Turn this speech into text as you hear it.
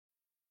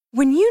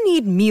When you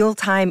need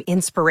mealtime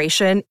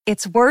inspiration,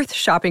 it's worth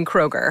shopping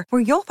Kroger,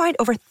 where you'll find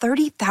over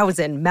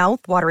 30,000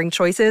 mouth-watering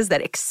choices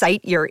that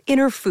excite your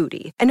inner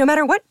foodie. And no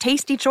matter what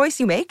tasty choice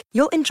you make,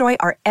 you'll enjoy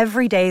our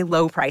everyday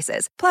low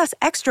prices, plus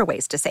extra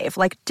ways to save,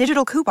 like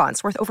digital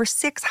coupons worth over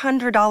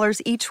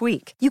 $600 each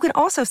week. You can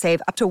also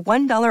save up to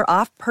 $1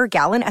 off per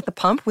gallon at the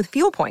pump with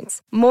fuel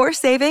points. More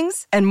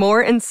savings and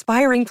more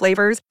inspiring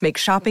flavors make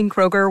shopping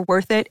Kroger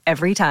worth it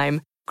every time.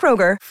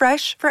 Kroger,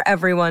 fresh for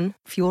everyone.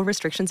 Fuel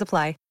restrictions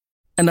apply.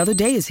 Another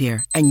day is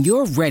here, and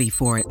you're ready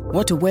for it.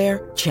 What to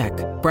wear? Check.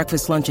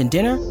 Breakfast, lunch, and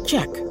dinner?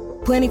 Check.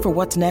 Planning for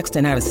what's next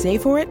and how to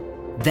save for it?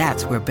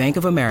 That's where Bank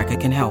of America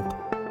can help.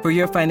 For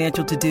your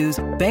financial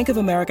to-dos, Bank of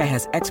America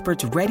has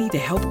experts ready to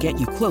help get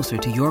you closer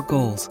to your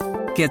goals.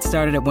 Get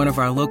started at one of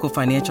our local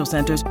financial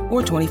centers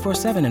or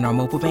 24/7 in our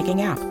mobile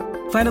banking app.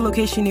 Find a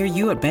location near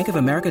you at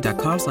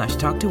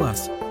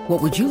bankofamerica.com/talktous.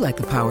 What would you like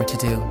the power to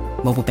do?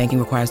 Mobile banking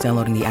requires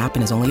downloading the app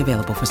and is only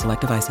available for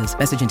select devices.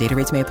 Message and data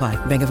rates may apply.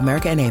 Bank of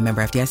America N.A.,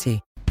 member FDIC.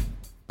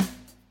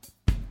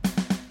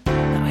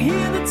 Now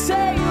hear the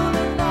tale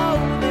in all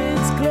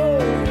its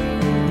glory.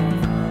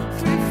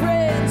 Three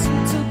friends who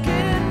took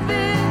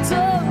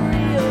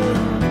inventory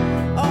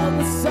of all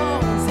the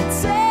songs that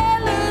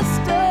tell a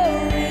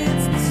story.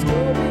 It's the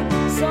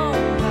Story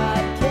Song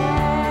Podcast.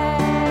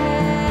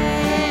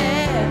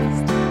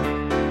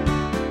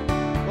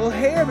 Well,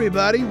 hey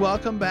everybody,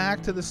 welcome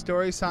back to the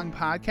Story Song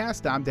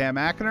Podcast. I'm Dan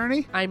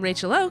McInerney. I'm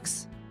Rachel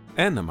Oakes.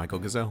 And I'm Michael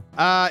Gazelle.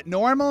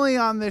 Normally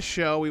on this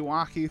show, we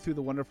walk you through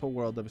the wonderful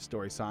world of a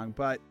story song,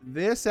 but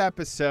this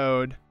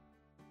episode,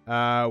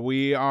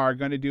 we are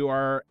going to do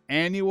our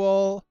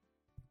annual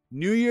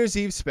New Year's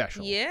Eve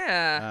special.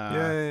 Yeah.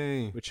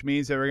 Yay. Which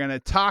means that we're going to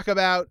talk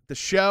about the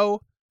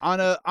show on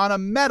a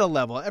meta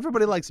level.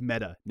 Everybody likes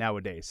meta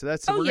nowadays, so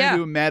we're going to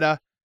do a meta.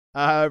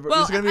 Well,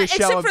 there's going to be a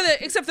show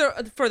except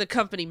for the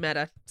company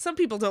meta. Some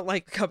people don't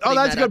like the company. Oh,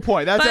 that's meta. a good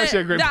point. That's But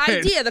actually a great point. The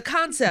idea, the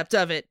concept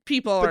of it,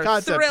 people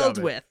are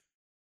thrilled with.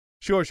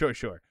 Sure.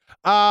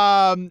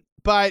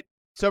 But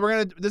so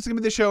this is gonna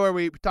be the show where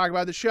we talk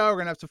about the show. We're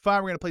gonna have some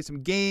fun. We're gonna play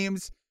some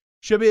games.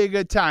 Should be a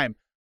good time.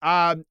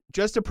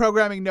 Just a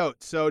programming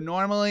note. So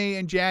normally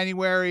in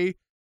January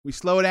we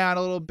slow down a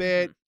little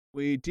bit.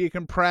 We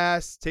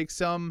decompress, take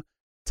some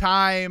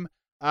time.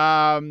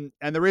 And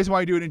the reason why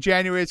we do it in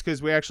January is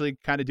because we actually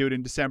kind of do it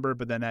in December,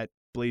 but then that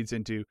bleeds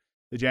into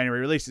the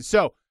January releases.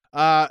 So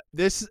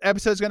this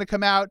episode is going to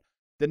come out.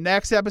 The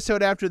next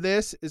episode after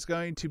this is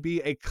going to be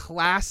a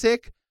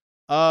classic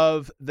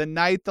of the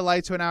night the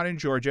lights went out in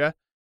Georgia,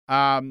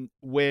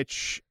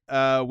 which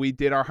we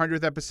did our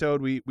 100th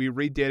episode. We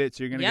redid it,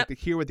 so you're going to get to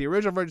hear what the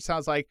original version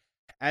sounds like.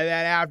 And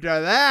then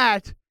after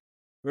that,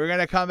 we're going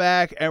to come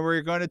back and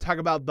we're going to talk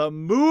about the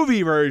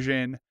movie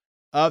version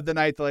of the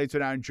night the lights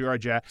went out in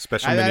Georgia.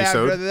 Special and then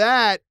mini-sode. After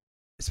that,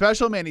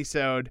 special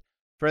mini-sode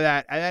for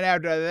that. And then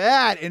after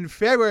that, in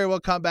February, we'll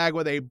come back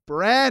with a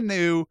brand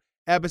new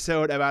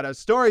episode about a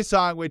story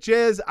song, which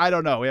is, I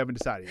don't know. We haven't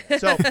decided yet.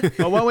 So,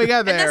 but when we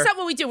get there. And that's not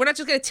what we do. We're not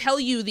just going to tell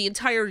you the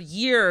entire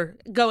year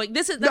going,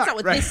 that's not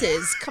what this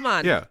is. Come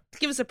on. Yeah.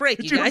 Give us a break,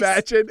 Could you you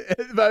guys. imagine?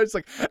 I was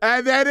like,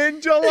 and then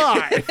in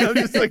July. I'm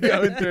just like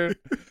going through.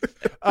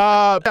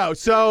 No,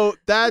 so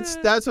that's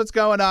what's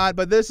going on.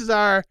 But this is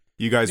our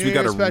You guys, New we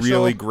got Year's a special.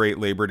 really great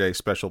Labor Day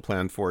special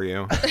planned for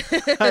you.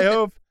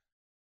 I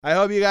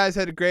hope you guys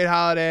had a great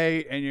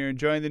holiday and you're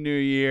enjoying the new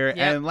year. Yep.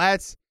 And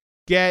let's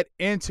get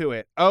into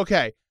it.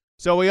 Okay.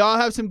 So we all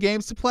have some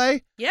games to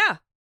play. Yeah.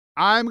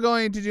 I'm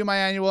going to do my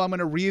annual. I'm going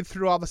to read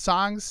through all the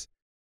songs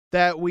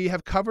that we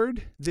have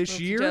covered this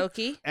year.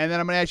 Okey-dokey. And then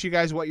I'm going to ask you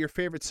guys what your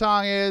favorite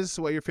song is,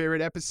 what your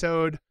favorite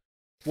episode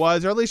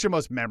was, or at least your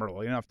most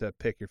memorable. You don't have to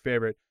pick your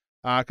favorite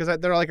because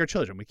they're like our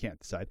children. We can't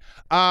decide.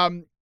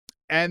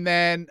 And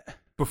then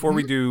Before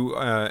we do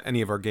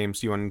any of our games,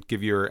 do you want to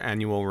give your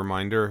annual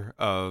reminder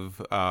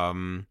of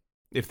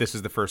if this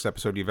is the first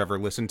episode you've ever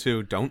listened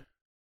to, don't?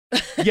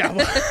 Yeah.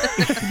 Well,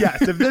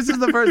 yes. If this is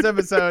the first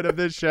episode of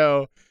this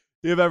show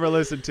you've ever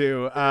listened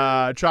to,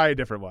 try a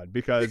different one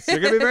because you're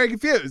going to be very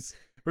confused.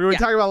 We're going to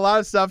be talking about a lot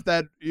of stuff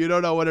that you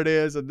don't know what it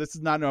is, and this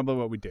is not normally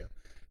what we do.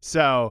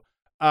 So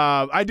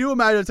I do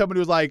imagine someone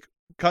who's like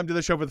come to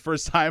the show for the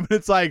first time, and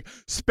it's like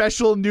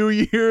special New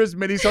Year's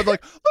mini. So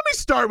like, let me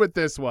start with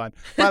this one.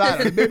 But I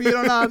don't know, maybe you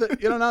don't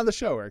know how the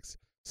show works.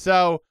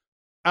 So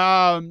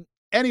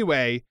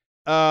anyway,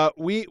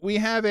 we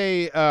have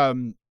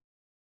a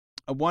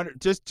one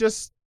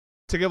just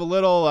to give a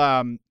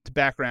little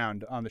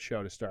background on the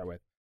show to start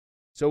with.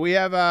 So we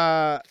have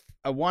a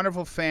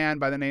wonderful fan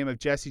by the name of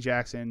Jesse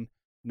Jackson,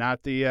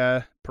 not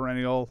the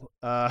perennial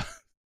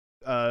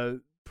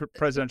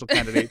presidential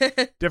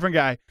candidate, different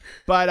guy,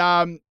 but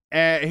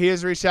he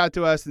has reached out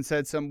to us and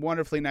said some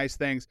wonderfully nice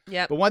things.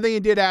 Yep. But one thing he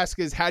did ask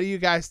is, how do you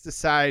guys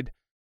decide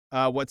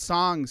what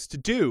songs to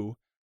do?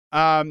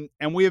 And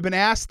we have been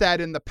asked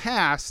that in the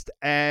past,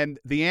 and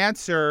the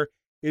answer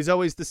is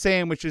always the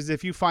same, which is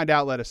if you find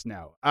out, let us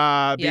know.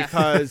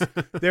 Because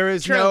there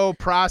is no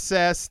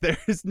process. There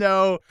is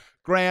no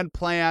grand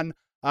plan.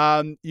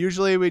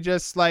 Usually we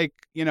just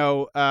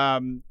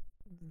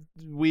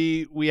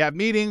we have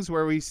meetings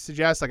where we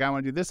suggest, like, I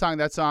want to do this song,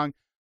 that song.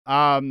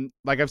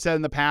 Like I've said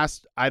in the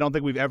past, I don't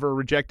think we've ever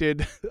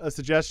rejected a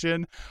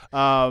suggestion.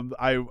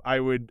 I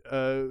would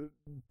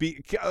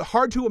be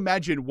hard to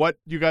imagine what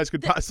you guys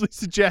could possibly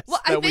suggest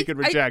we could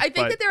reject. I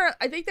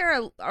think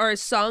there are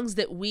songs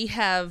that we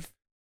have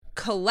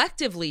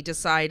collectively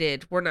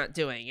decided we're not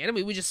doing it. I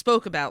mean, we just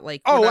spoke about,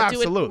 like,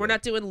 absolutely. We're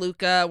not doing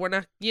Luca. We're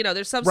not,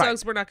 there's some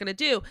songs we're not going to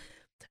do.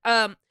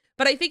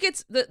 But I think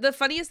it's the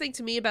funniest thing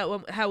to me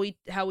about how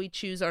we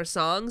choose our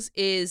songs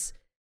is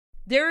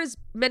there is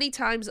many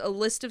times a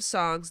list of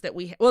songs that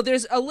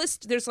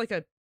there's like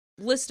a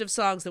list of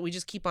songs that we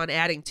just keep on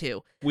adding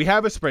to. We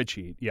have a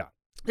spreadsheet. Yeah.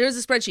 There's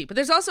a spreadsheet, but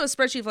there's also a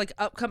spreadsheet of, like,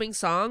 upcoming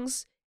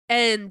songs.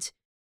 And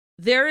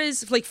there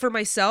is, like, for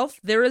myself,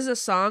 there is a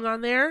song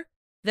on there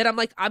that I'm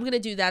like, I'm going to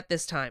do that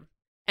this time.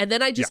 And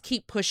then I just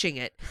keep pushing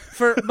it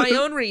for my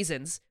own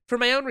reasons.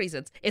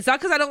 It's not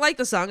because I don't like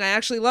the song. I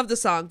actually love the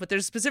song, but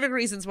there's specific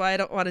reasons why I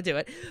don't want to do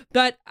it.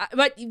 But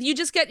you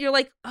just you're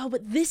like, oh,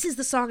 but this is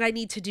the song I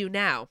need to do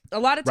now. A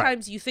lot of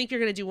times you think you're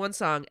going to do one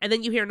song, and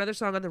then you hear another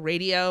song on the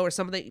radio or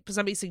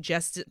somebody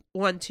suggests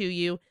one to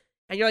you,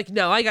 and you're like,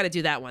 no, I got to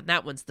do that one.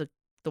 That one's the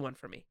one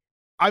for me.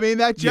 I mean,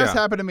 that just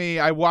happened to me.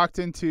 I walked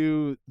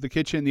into the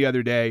kitchen the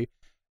other day.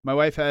 My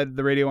wife had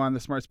the radio on, the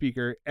smart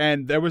speaker,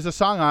 and there was a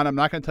song on. I'm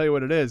not going to tell you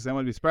what it is. I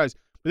wouldn't be surprised.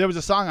 But there was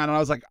a song on, and I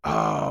was like,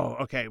 oh,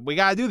 okay, we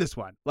got to do this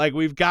one. Like,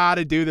 we've got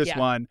to do this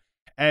one.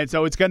 And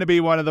so it's going to be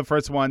one of the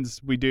first ones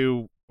we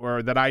do,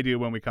 or that I do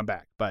when we come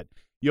back. But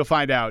you'll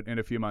find out in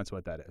a few months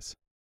what that is.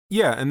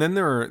 Yeah, and then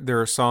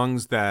there are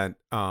songs that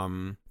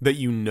that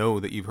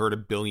that you've heard a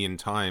billion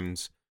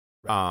times,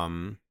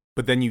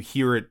 but then you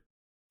hear it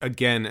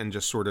again and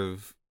just sort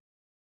of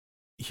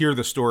hear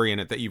the story in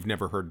it that you've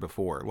never heard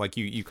before. Like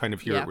you kind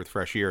of hear it with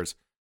fresh ears.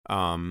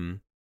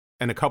 And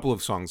a couple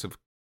of songs have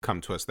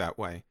come to us that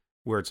way,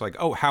 where it's like,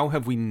 oh, how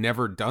have we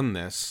never done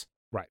this?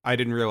 Right. I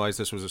didn't realize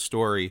this was a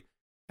story.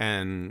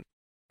 And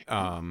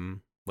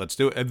let's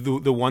do it.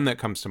 The one that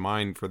comes to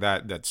mind for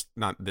that's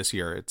not this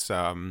year. It's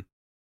when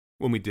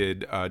we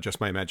did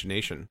Just My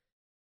Imagination.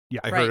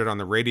 Yeah, I heard it on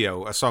the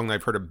radio, a song that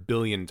I've heard a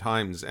billion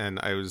times, and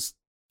I was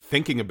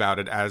thinking about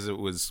it as it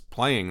was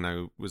playing, and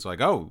I was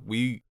like, oh,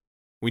 we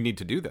need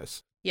to do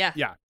this. Yeah.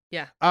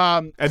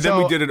 And then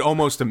we did it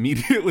almost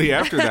immediately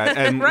after that.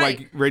 And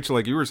like Rachel,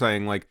 like you were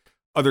saying, like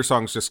other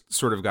songs just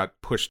sort of got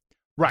pushed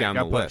down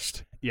the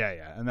list.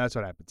 Yeah. And that's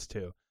what happens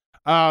too.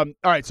 All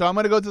right. So I'm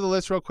going to go through the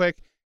list real quick,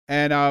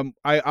 and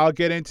I'll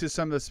get into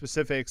some of the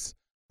specifics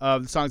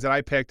of the songs that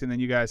I picked, and then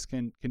you guys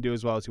can do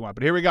as well as you want.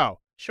 But here we go.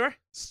 Sure.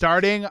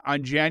 Starting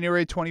on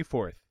January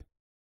 24th.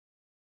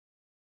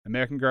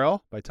 American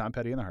Girl by Tom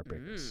Petty and the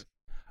Heartbreakers.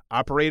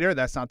 Operator,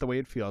 That's Not the Way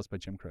It Feels by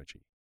Jim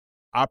Croce.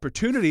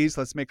 Opportunities,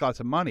 Let's Make Lots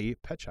of Money,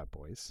 Pet Shop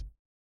Boys.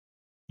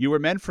 You Were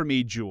Meant for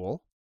Me,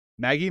 Jewel.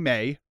 Maggie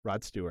May,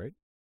 Rod Stewart.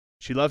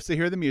 She Loves to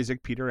Hear the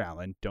Music, Peter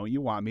Allen. Don't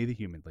You Want Me, The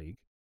Human League.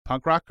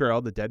 Punk Rock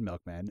Girl, The Dead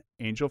Milkmen.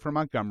 Angel from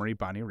Montgomery,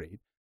 Bonnie Raitt.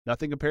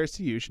 Nothing Compares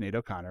to You, Sinead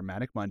O'Connor.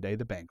 Manic Monday,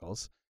 The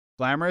Bangles.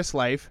 Glamorous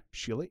Life,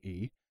 Sheila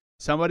E.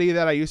 Somebody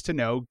That I Used to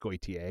Know,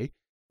 Goitier.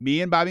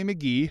 Me and Bobby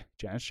McGee,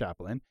 Janis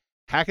Joplin.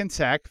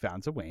 Hackensack,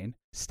 Fountains of Wayne.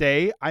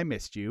 Stay, I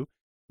Missed You,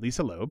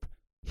 Lisa Loeb.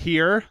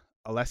 Here,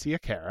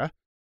 Alessia Cara.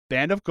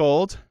 Band of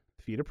Gold,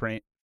 Frida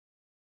Payne.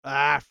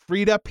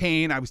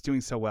 I was doing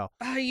so well.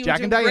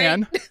 Jack and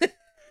Diane,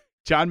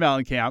 John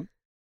Mellencamp.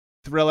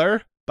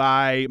 Thriller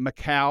by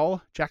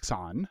Michael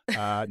Jackson.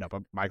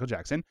 But Michael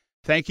Jackson.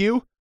 Thank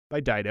You by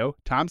Dido.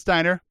 Tom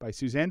Steiner by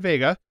Suzanne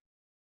Vega.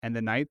 And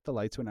The Night the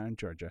Lights Went Out in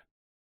Georgia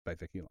by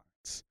Vicki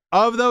Lawrence.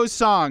 Of those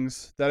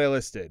songs that I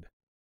listed.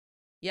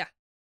 Yeah.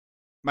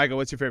 Michael,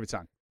 what's your favorite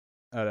song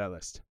out of that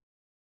list?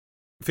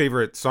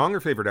 Favorite song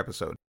or favorite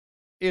episode?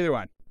 Either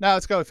one. No,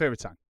 let's go with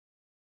favorite song.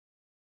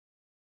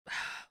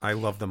 I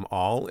love them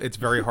all. It's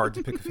very hard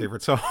to pick a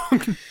favorite song.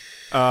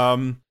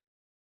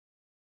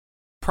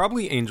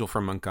 Probably Angel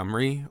from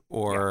Montgomery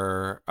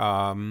or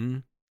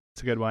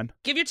it's a good one.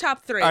 Give your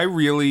top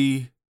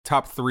three.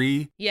 Top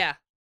three. Yeah.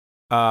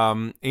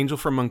 Angel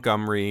from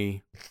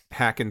Montgomery,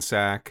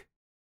 Hackensack,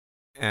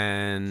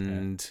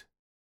 and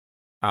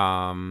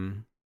I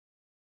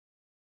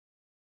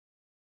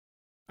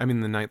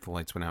mean, The Night the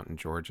Lights Went Out in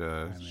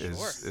Georgia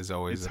is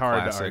always a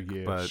hard classic. To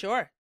argue. But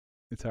sure.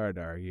 It's hard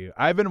to argue.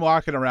 I've been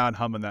walking around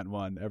humming that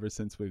one ever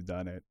since we've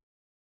done it.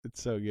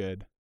 It's so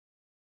good.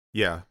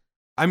 Yeah.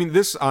 I mean,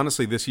 this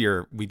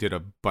year we did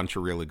a bunch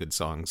of really good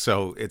songs,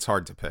 so it's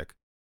hard to pick.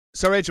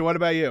 So, Rachel, what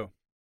about you?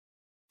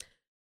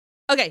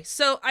 Okay,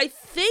 so I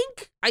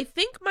think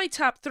my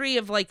top three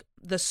of like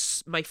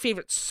my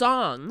favorite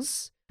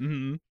songs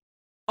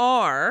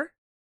are,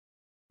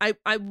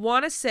 I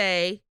want to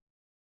say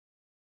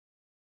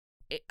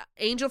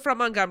Angel from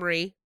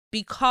Montgomery,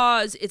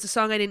 because it's a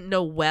song I didn't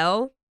know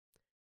well,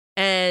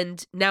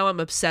 and now I'm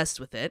obsessed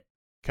with it.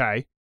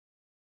 Okay.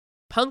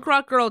 Punk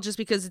Rock Girl, just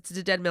because it's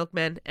the Dead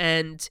Milkmen,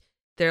 and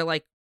they're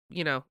like,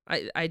 I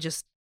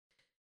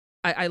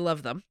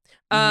love them.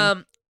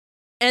 And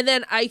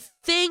then I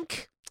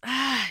think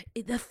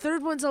the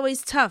third one's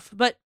always tough,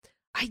 but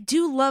I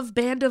do love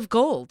Band of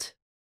Gold.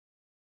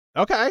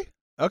 Okay.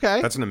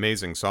 That's an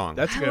amazing song.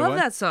 That's a I good love one.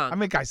 that song. I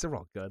mean, guys, they're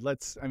all good.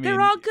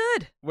 They're all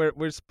good.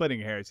 We're splitting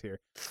hairs here.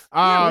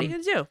 Yeah, what are you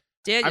gonna do,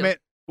 Daniel? I mean,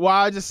 well,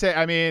 I'll just say,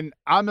 I'm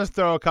gonna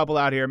throw a couple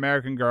out here.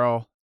 American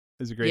Girl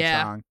is a great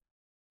song.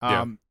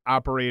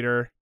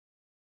 Operator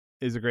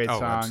is a great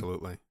song.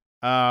 Absolutely.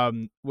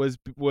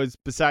 Was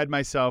Beside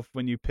Myself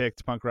when you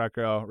picked Punk Rock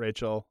Girl,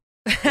 Rachel.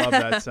 Love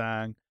that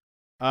song.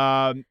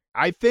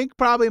 I think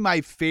probably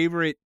my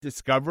favorite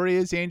discovery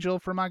is Angel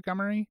from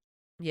Montgomery.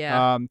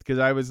 Yeah. Because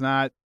I was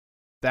not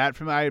that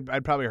familiar.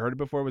 I'd probably heard it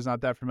before, was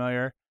not that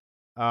familiar.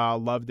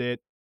 Loved it.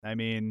 I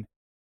mean,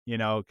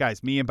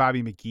 guys, me and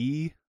Bobby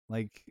McGee,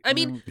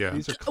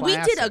 these are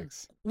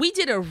classics. we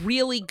did a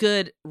really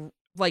good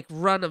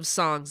run of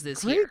songs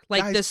this Great, year.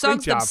 Like guys, the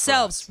songs great job for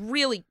themselves, us.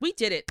 really, we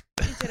did it.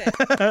 We did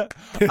it.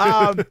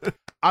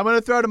 I'm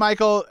gonna throw to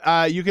Michael.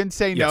 You can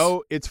say Yes.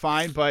 no, it's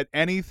fine. But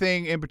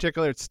anything in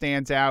particular that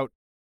stands out,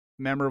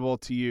 memorable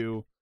to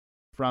you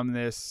from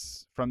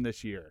this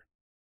year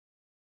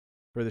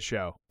for the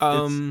show? I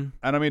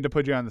don't mean to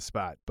put you on the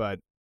spot, but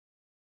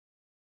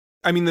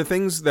I mean, the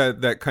things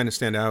that kind of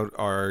stand out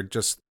are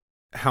just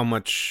how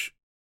much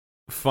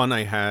fun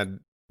I had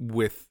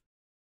with.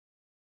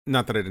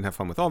 Not that I didn't have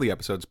fun with all the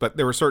episodes, but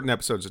there were certain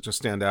episodes that just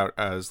stand out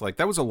as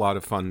that was a lot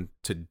of fun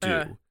to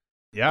do.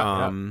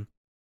 Yeah.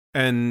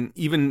 And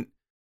even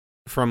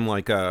from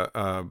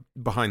a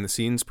behind the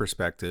scenes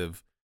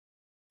perspective,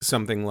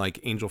 something like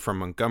Angel from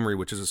Montgomery,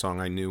 which is a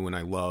song I knew and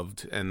I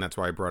loved, and that's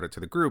why I brought it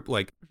to the group.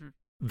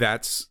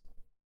 That's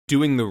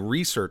doing the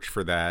research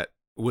for that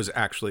was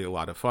actually a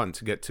lot of fun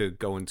to get to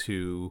go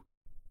into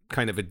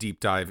kind of a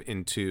deep dive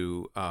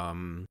into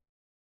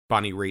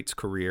Bonnie Raitt's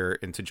career,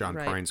 into John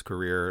Prine's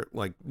career,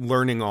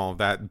 learning all of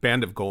that.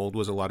 Band of Gold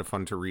was a lot of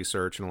fun to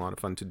research and a lot of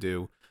fun to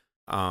do.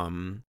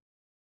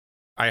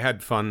 I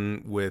had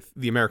fun with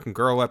the American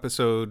Girl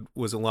episode,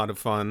 was a lot of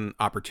fun.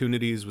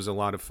 Opportunities was a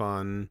lot of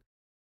fun.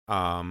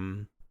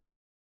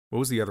 What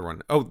was the other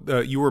one?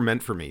 Oh, You Were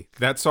Meant for Me.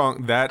 That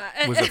song, that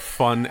was a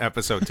fun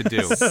episode to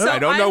do. So I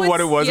don't know what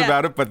it was yeah.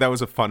 about it, but that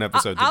was a fun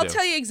episode to do. I'll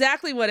tell you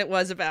exactly what it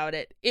was about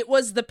it. It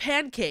was the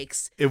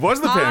pancakes. It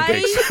was the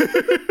pancakes.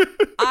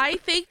 I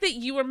think that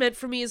You Were Meant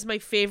for Me is my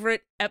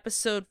favorite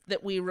episode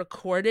that we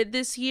recorded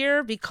this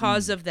year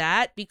because of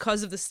that,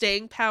 because of the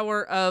staying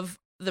power of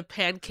the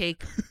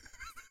pancake,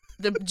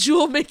 the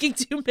Jewel making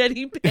too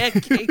many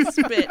pancakes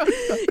bit.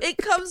 It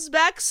comes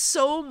back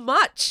so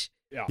much.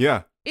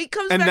 Yeah. It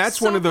comes and back that's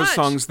so one of those much.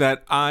 songs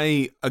that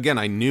I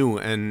knew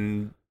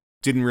and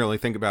didn't really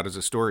think about as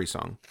a story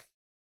song.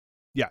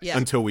 Yes. Yeah.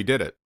 Until we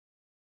did it.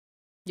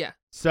 Yeah.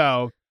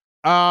 So,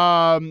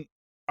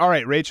 all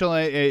right,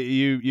 Rachel,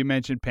 you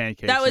mentioned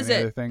pancakes. That was Any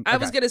other it. thing? I Okay.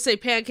 was going to say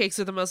pancakes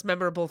are the most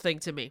memorable thing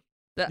to me.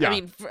 Yeah. I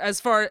mean,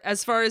 as far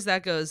as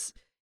that goes,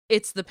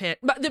 it's the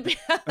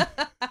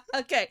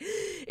okay,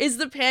 is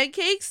the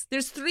pancakes.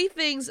 There's 3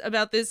 things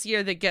about this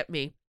year that get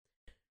me.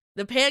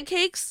 The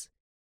pancakes,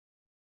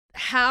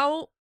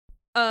 how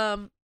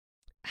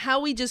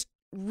we just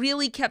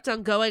really kept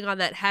on going on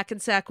that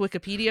Hackensack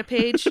Wikipedia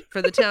page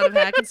for the town of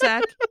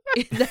Hackensack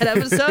in that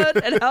episode,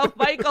 and how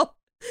Michael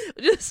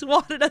just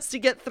wanted us to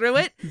get through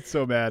it.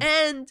 So bad.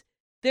 And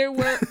there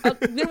were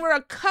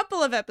a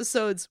couple of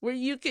episodes where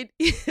you could.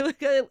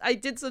 I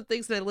did some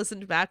things and I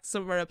listened back to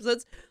some of our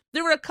episodes.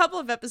 There were a couple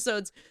of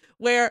episodes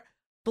where,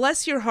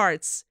 bless your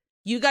hearts,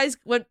 you guys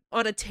went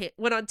on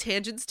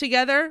tangents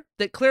together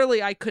that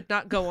clearly I could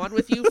not go on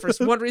with you for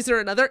one reason or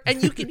another,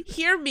 and you can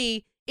hear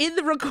me in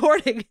the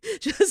recording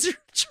just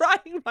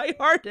trying my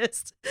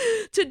hardest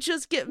to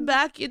just get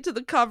back into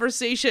the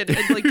conversation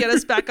and get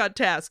us back on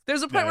task.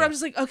 There's a point where I'm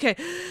just like, okay,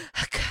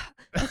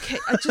 can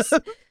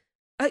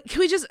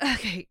we just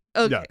okay.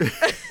 Yeah.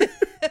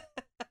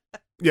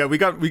 Yeah, we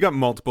got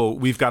multiple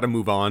 "we've got to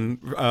move on"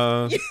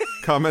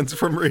 comments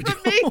from Rachel.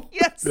 For me,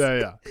 yes.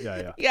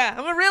 Yeah. Yeah,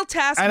 I'm a real And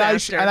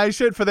taskmaster. I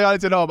should, for the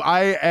audience at home,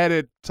 I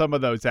edit some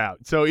of those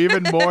out. So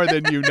even more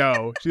than you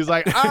know. She's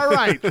like, all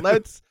right,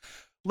 let's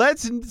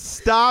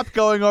stop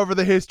going over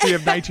the history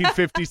of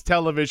 1950s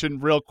television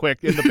real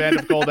quick in the Band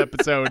of Gold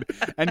episode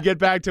and get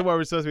back to what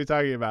we're supposed to be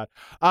talking about.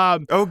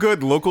 Oh,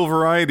 good. Local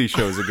variety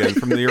shows again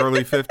from the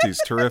early 50s.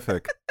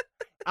 Terrific.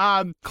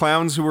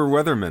 Clowns who were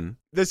weathermen.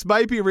 This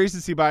might be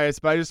recency bias,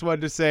 but I just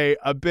wanted to say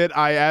a bit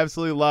I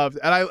absolutely loved.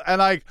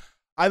 And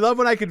I love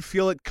when I can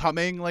feel it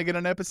coming, in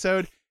an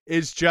episode,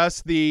 is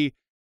just the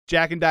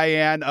Jack and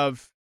Diane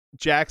of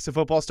Jack's a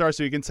football star,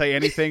 so he can say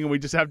anything and we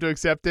just have to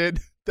accept it.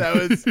 That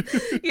was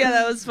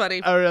that was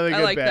funny. a really good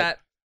I like bit.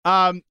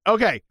 that.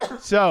 Okay,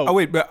 so Oh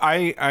wait, but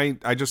I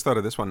just thought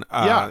of this one.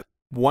 Yeah.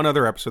 One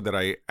other episode that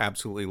I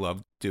absolutely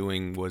loved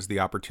doing was the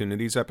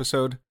Opportunities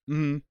episode.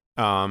 mhm.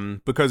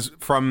 Because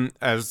from,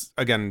 as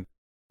again,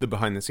 the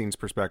behind the scenes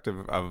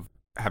perspective of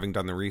having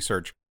done the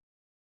research,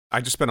 I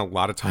just spent a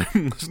lot of time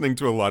listening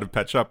to a lot of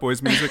Pet Shop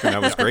Boys music, and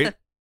that was great.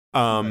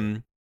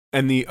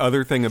 And the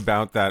other thing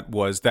about that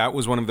was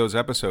one of those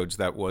episodes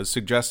that was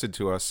suggested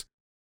to us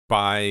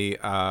by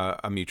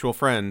a mutual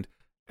friend,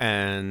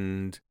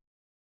 and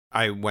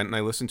I went and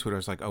I listened to it. I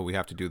was like, oh, we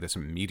have to do this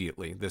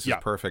immediately. This is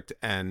perfect.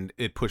 And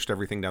it pushed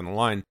everything down the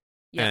line.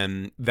 Yeah.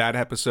 And that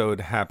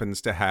episode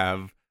happens to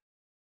have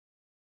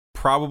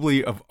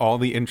probably, of all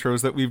the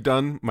intros that we've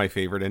done, my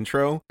favorite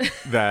intro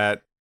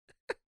that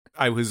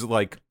I was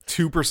like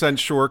 2%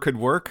 sure could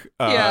work.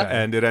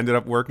 And it ended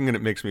up working, and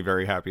it makes me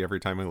very happy every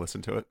time I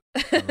listen to it.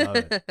 I love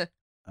it.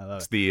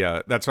 It's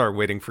the that's our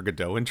Waiting for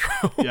Godot intro.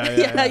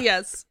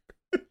 Yes.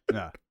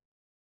 Yeah.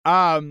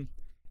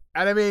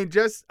 And I mean,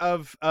 just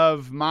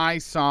of my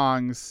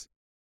songs,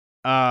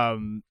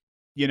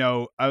 you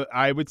know,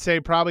 I would say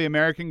probably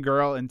American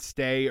Girl and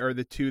Stay are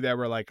the two that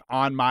were like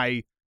on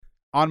my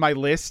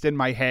list in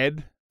my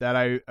head that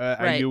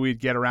I knew we'd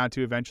get around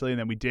to eventually, and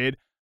then we did.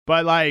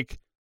 But like,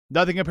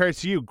 nothing compares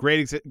to you.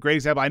 Great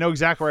example. I know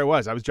exactly where I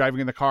was. I was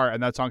driving in the car,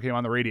 and that song came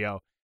on the radio,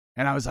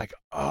 and I was like,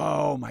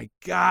 oh my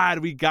God,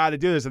 we got to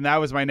do this. And that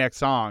was my next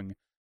song.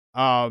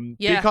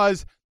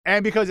 Because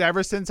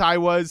ever since I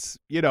was,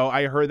 you know,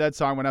 I heard that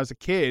song when I was a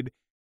kid,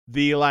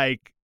 the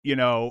like, you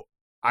know,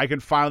 I can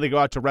finally go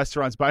out to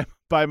restaurants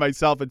by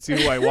myself and see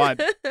who I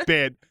want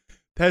bit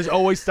has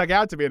always stuck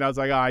out to me. And I was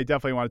like, oh, I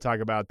definitely want to talk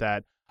about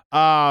that.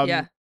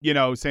 You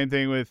know, same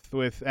thing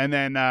with, and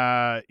then,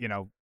 you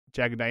know,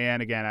 Jack and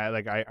Diane again.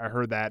 I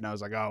heard that and I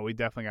was like, oh, we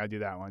definitely got to do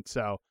that one.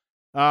 So,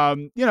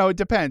 you know, it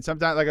depends.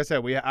 Sometimes, like I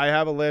said, I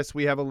have a list,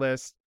 we have a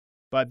list.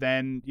 But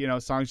then, you know,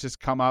 songs just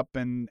come up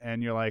and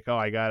you're like, oh,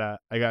 I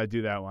gotta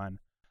do that one.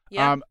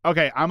 Yeah.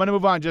 Okay, I'm gonna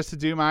move on just to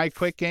do my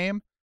quick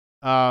game.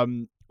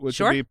 Which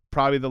will be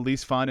probably the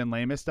least fun and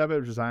lamest of it,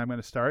 which is how I'm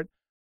gonna start.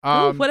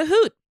 Ooh, what a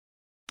hoot.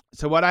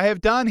 So what I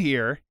have done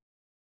here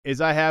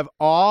is I have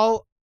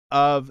all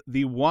of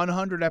the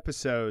 100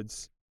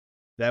 episodes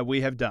that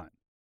we have done,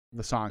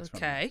 the songs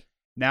from them. Okay.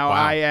 Now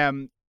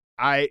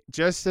I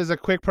just as a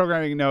quick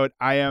programming note,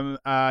 I am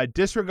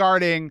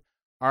disregarding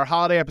our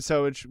holiday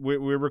episode, which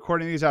we're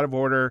recording these out of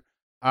order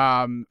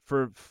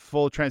for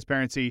full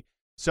transparency.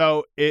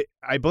 So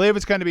I believe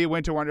it's going to be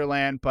Winter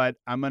Wonderland, but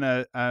I'm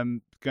gonna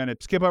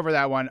skip over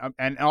that one.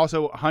 And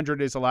also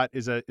 100 is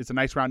it's a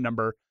nice round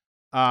number.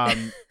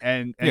 And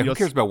who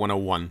cares about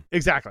 101?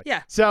 Exactly.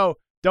 Yeah. So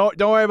don't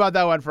worry about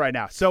that one for right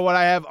now. So what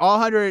I have all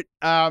 100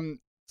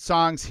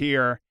 songs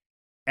here,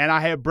 and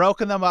I have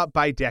broken them up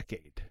by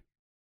decade.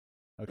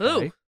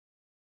 Okay. Ooh.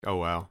 Oh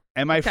wow.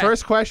 And my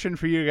first question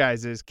for you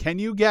guys is, can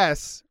you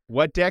guess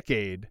what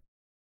decade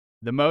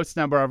the most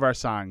number of our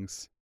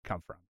songs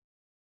come from?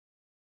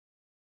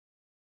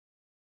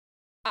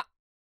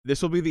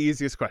 This will be the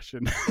easiest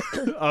question.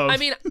 I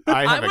mean,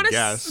 I have a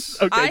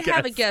guess. Okay, I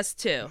have a guess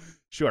too.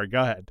 Sure,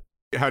 go ahead.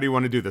 How do you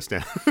want to do this,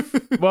 Dan?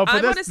 Well, for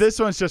this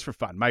one's just for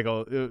fun.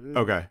 Michael,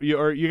 okay.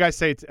 You guys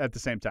say it at the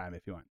same time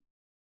if you want.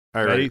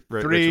 All right.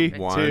 Ready? 3,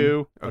 Rachel,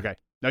 2. Okay.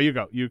 No, you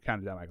go. You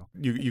count it down, Michael.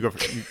 You go.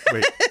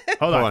 Wait.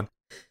 Hold on.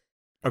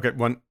 Okay,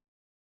 1,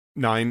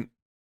 9.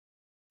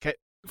 Okay.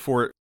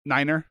 4.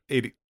 9er.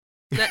 80.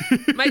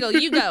 Michael,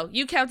 you go.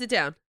 You count it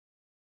down.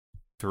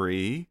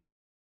 3.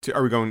 2.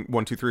 Are we going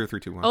 1, 2, 3 or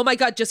 3, 2, 1? Oh my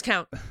God, just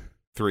count.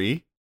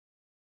 3,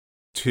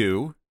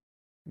 2,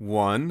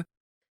 1.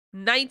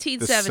 1970s.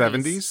 The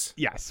 70s?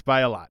 Yes,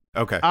 by a lot.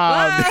 Okay.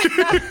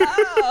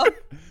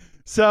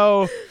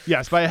 So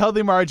yes, by a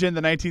healthy margin,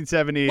 the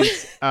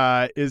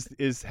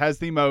 1970s has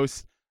the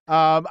most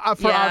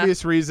for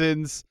obvious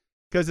reasons.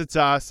 Because it's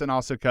us, and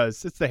also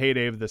because it's the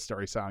heyday of the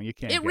story song. You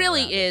can't. It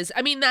really is.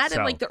 I mean, that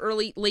and like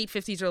the late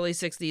 50s, early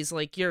 60s,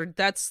 like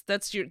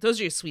those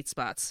are your sweet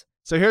spots.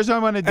 So here's what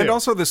I'm going to do. And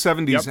also, the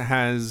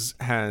 70s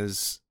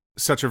has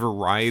such a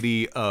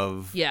variety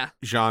of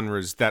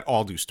genres that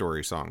all do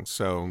story songs.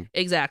 So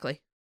exactly.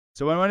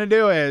 So what I'm going to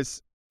do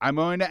is I'm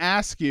going to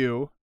ask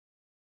you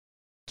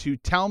to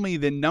tell me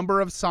the number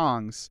of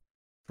songs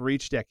for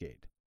each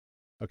decade.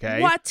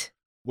 Okay. What?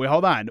 Wait,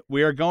 hold on.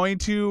 We are going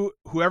to,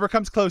 whoever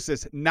comes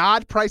closest,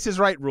 not Price is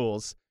Right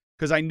rules,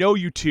 because I know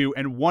you two,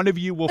 and one of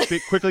you will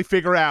quickly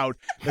figure out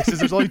that since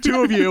there's only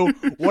two of you,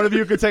 one of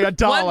you could say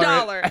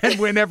 $1 and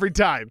win every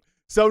time.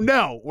 So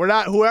no, we're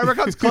not. Whoever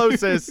comes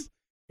closest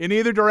in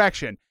either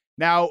direction.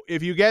 Now,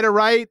 if you get it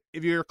right,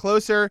 if you're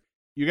closer,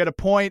 you get a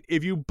point.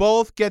 If you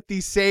both get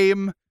the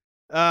same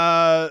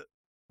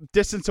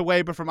distance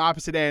away, but from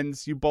opposite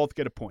ends, you both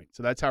get a point.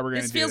 So that's how we're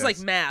going to do this. This feels like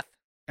math.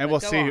 And we'll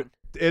see.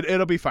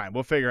 It'll be fine.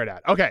 We'll figure it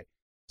out. Okay.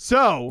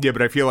 So. Yeah,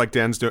 but I feel like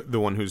Dan's the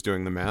one who's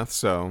doing the math,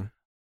 so.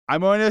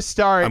 I'm going to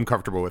start. I'm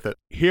comfortable with it.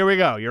 Here we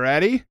go. You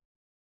ready?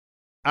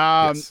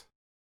 Yes.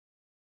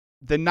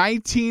 The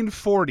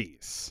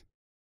 1940s.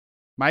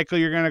 Michael,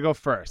 you're going to go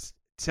first.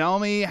 Tell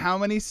me how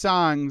many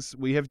songs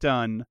we have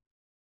done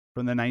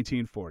from the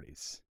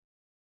 1940s.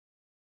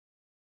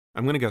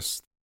 I'm going to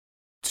guess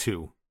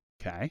 2.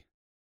 Okay.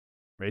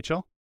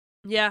 Rachel?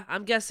 Yeah,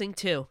 I'm guessing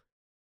 2.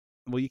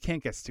 Well, you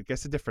can't guess 2.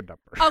 Guess a different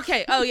number.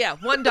 Okay. Oh yeah,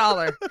 $1.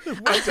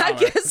 $1. I'm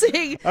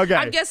guessing. Okay.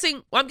 I'm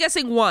guessing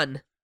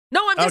 1.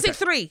 No, I'm guessing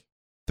 3.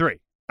 3.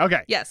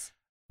 Okay. Yes.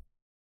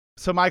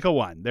 So Michael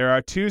won. There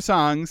are 2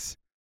 songs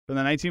from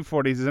the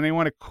 1940s. Does anyone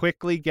want to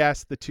quickly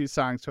guess the 2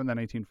 songs from the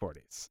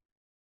 1940s?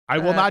 I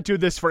will not do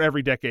this for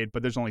every decade,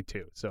 but there's only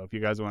 2. So if you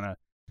guys want to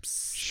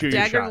shoot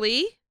your shot. Stagger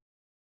Lee?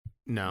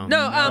 No.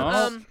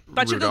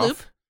 Bajagaloop.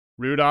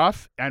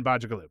 Rudolph and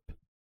Bajagaloop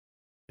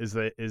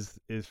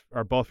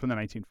are both from the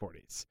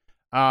 1940s.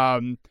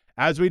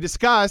 As we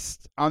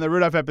discussed on the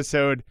Rudolph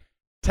episode,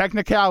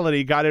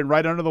 Technicality got in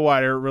right under the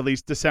wire,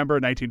 released December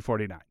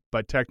 1949,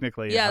 but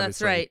technically, Yeah,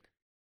 that's right.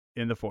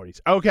 in the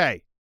 40s.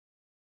 Okay,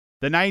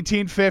 the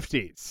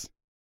 1950s.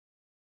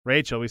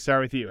 Rachel, we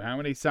start with you. How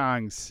many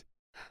songs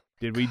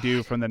did we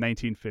do from the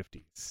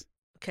 1950s?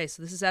 Okay,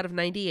 so this is out of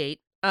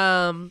 98.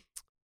 I'm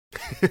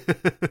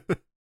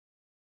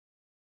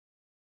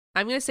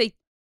gonna say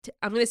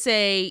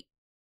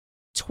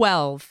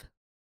 12.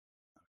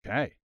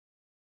 Okay,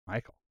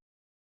 Michael.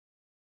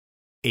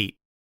 8.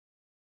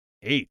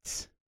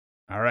 8.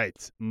 All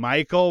right,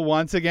 Michael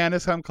once again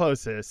has come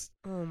closest.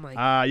 Oh my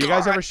god! You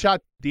guys ever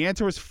shot? The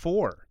answer was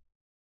 4.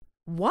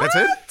 What? That's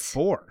it?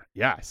 4.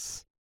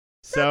 Yes.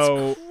 That's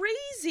So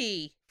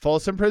crazy.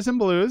 Folsom Prison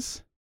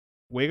Blues,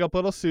 Wake Up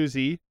Little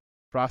Susie,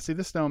 Frosty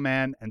the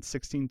Snowman, and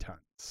 16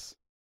 Tons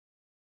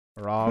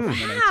are all from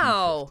the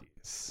Wow.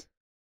 1950s.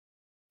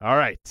 All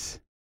right.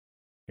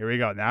 Here we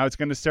go. Now it's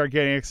going to start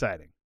getting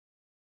exciting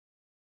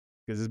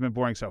because it's been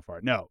boring so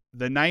far. No,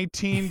 the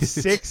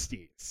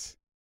 1960s.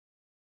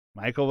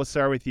 Michael, we'll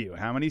start with you.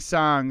 How many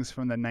songs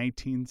from the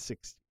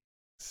 1960s?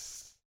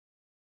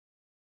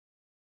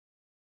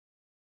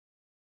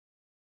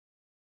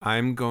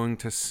 I'm going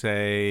to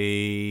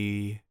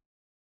say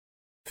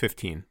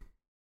 15.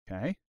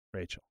 Okay,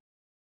 Rachel.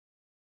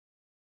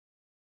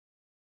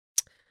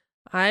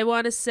 I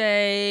want to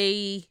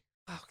say.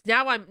 Oh,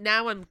 now I'm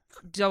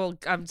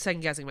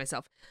second guessing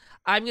myself.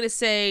 I'm gonna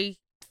say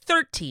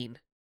 13.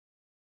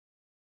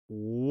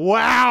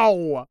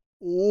 Wow.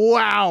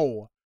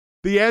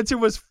 The answer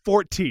was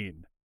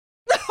 14.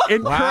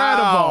 Incredible.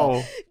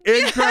 Wow.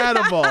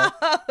 Incredible.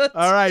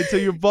 All right, so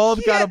you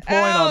both got a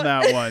point on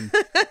that one.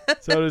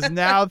 So it is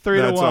now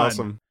 3-1. That's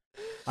awesome.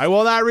 I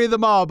will not read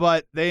them all,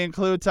 but they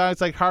include songs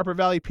like Harper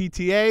Valley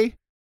PTA,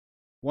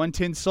 One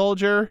Tin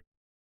Soldier,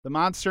 The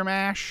Monster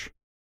Mash,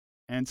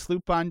 and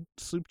Sloop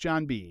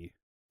John B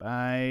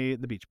by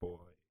the Beach Boys.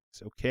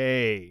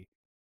 Okay,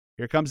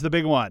 here comes the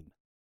big one.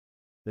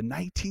 The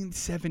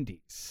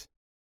 1970s.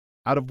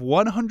 Out of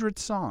 100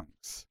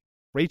 songs,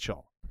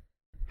 Rachel,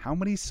 how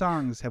many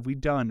songs have we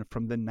done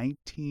from the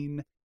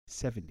 1970s?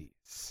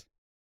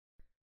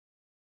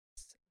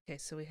 Okay,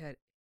 so we had.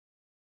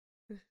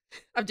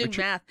 I'm doing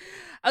math.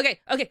 Okay.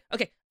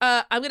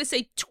 I'm gonna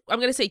say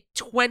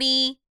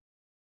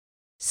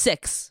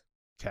 26.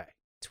 Okay,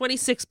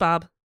 26,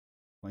 Bob.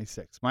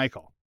 26.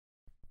 Michael.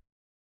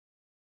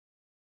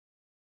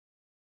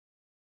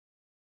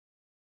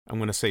 I'm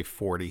going to say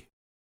 40.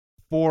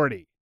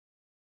 40.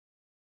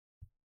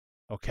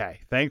 Okay,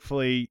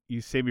 thankfully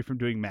you saved me from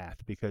doing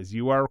math because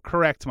you are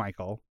correct,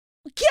 Michael.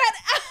 Get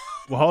out!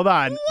 Well, hold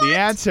on. What? The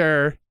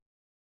answer,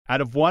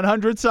 out of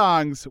 100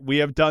 songs, we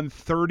have done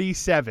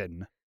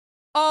 37.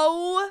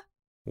 Oh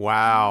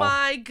Wow.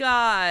 my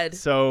god!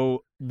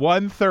 So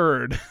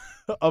 1/3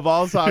 of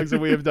all songs that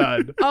we have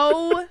done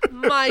Oh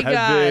my have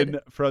god! been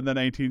from the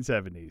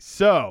 1970s.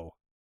 So,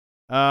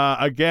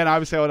 again,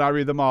 obviously I will not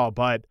read them all,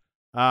 but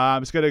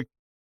I'm just going to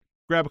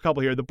grab a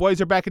couple here. The Boys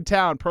Are Back in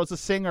Town, Pearl's the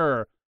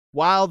Singer,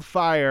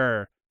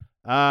 Wildfire,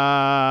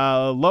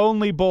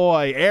 Lonely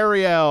Boy,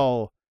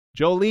 Ariel,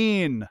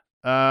 Jolene,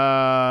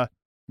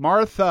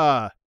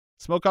 Martha,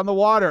 Smoke on the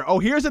Water. Oh,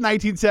 here's a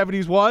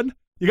 1970s one.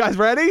 You guys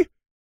ready?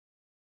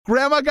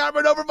 Grandma Got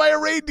Run Over by a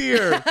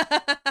Reindeer.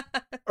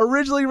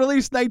 Originally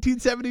released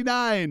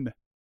 1979.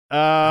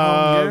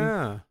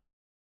 Yeah.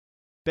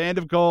 Band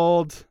of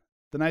Gold,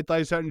 The Night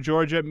Lights Out in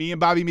Georgia. Me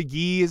and Bobby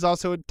McGee is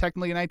also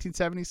technically a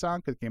 1970 song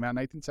because it came out in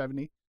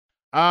 1970.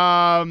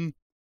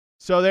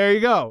 So there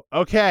you go.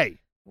 Okay.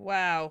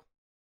 Wow.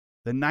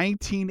 The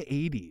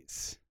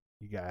 1980s,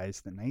 you guys,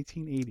 the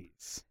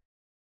 1980s.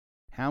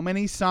 How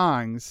many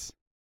songs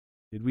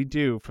did we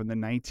do from the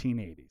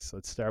 1980s?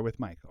 Let's start with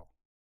Michael.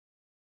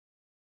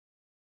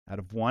 Out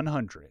of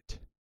 100.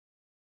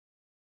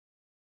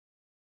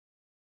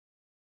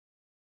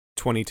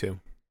 22.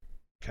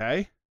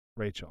 Okay.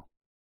 Rachel.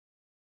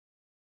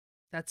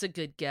 That's a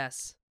good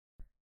guess.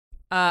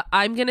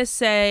 I'm gonna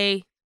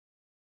say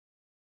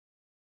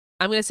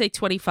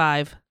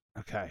 25.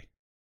 Okay.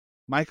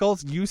 Michael,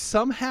 you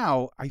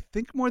somehow, I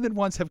think more than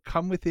once, have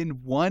come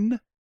within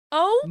one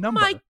Oh number.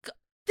 my god.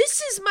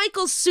 This is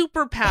Michael's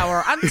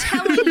superpower. I'm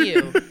telling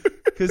you.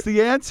 Because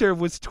the answer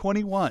was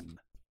 21.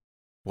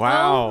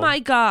 Wow. Oh my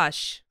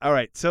gosh. All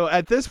right. So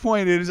at this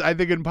point, it is, I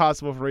think,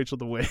 impossible for Rachel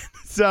to win.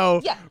 So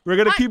Yeah. we're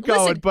going to keep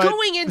going. Listen, But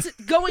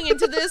going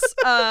into this,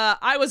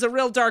 I was a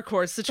real dark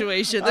horse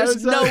situation. There's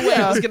was, no way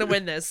yeah. I was gonna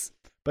win this.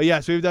 But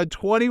yes, we've done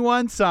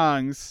 21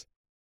 songs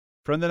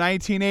from the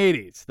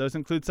 1980s. Those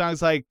include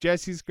songs like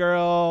Jesse's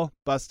Girl,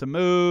 Bust a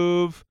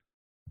Move,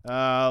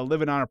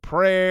 Living on a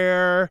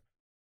Prayer,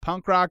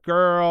 Punk Rock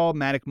Girl,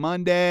 Manic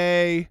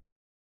Monday,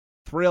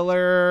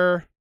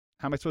 Thriller,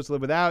 How Am I Supposed to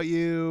Live Without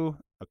You?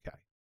 Okay.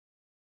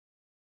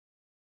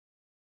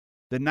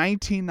 The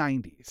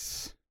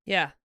 1990s,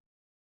 Yeah.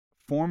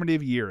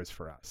 formative years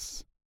for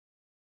us.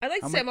 I'd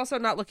like to say I'm also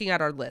not looking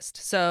at our list,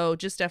 so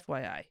just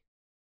FYI.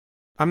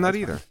 I'm not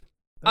either.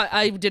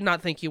 I did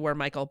not think you were,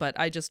 Michael, but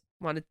I just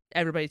wanted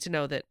everybody to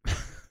know that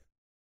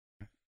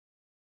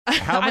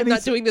I'm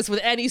not doing this with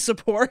any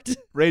support.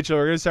 Rachel,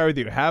 we're going to start with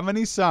you. How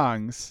many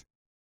songs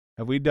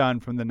have we done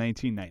from the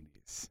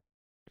 1990s?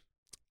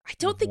 I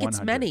don't think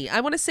it's many. I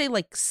want to say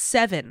like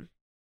 7.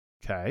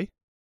 Okay.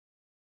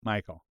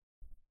 Michael.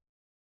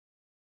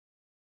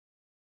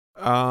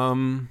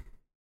 I'm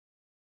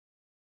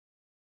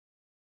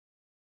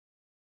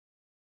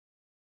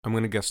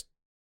going to guess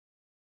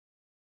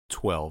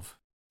 12.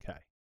 Okay.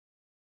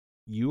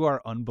 You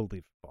are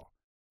unbelievable.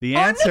 The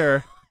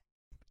answer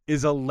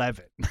is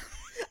 11.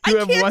 I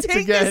can't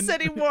take this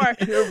anymore. I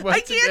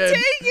can't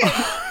take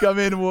it. Come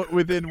in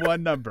within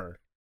one number.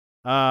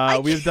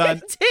 I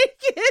can't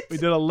take it. We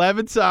did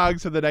 11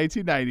 songs from the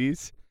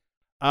 1990s.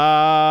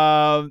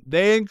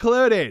 They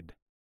included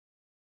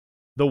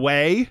The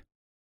Way,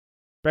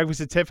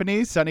 Breakfast at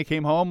Tiffany's, Sunny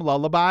Came Home,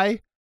 Lullaby,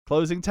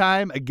 Closing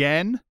Time,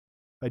 Again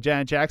by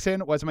Janet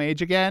Jackson, What's My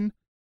Age Again,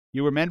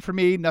 You Were Meant for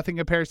Me, Nothing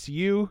Compares to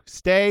You,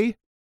 Stay,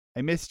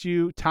 I Missed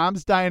You,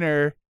 Tom's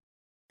Diner,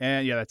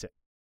 and yeah, that's it.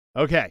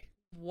 Okay.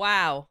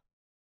 Wow.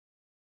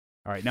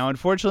 All right. Now,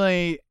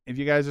 unfortunately, if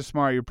you guys are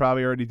smart, you're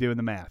probably already doing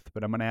the math,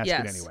 but I'm going to ask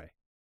it anyway.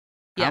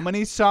 Yeah. How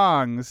many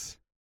songs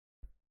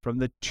from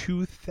the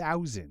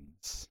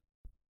 2000s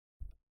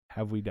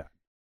have we done?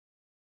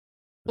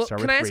 Well,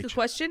 can I ask a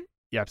question?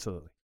 Yeah,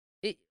 absolutely.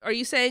 Are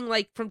you saying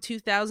like from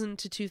 2000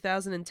 to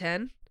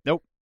 2010?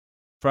 Nope.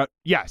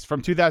 Yes,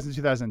 from 2000 to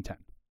 2010.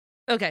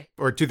 Okay.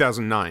 Or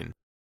 2009.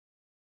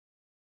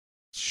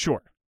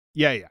 Sure.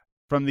 Yeah.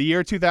 From the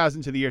year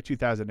 2000 to the year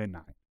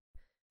 2009.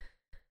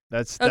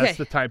 That's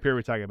the time period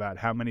we're talking about.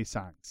 How many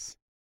songs?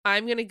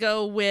 I'm going to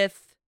go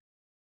with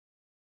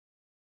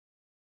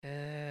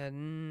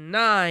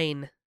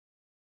 9.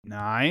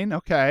 9.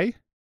 Okay.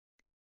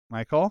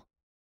 Michael?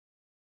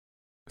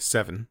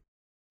 7.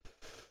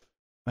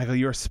 Michael,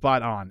 you're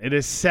spot on. It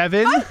is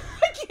 7. I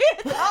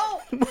can't.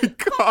 Oh my God.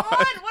 Come on.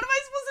 What am I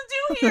supposed to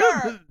do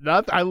here?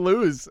 Nothing. I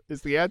lose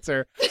is the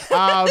answer.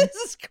 This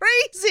is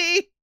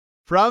crazy.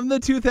 From the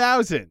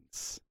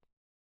 2000s.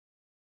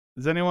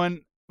 Does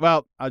anyone...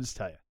 Well, I'll just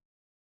tell you.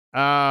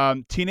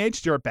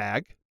 Teenage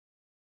Dirtbag.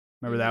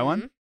 Remember that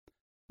one?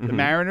 Mm-hmm. The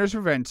Mariner's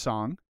Revenge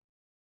Song.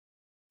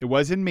 It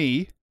Wasn't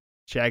Me.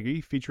 Shaggy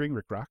featuring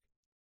Rick Rock.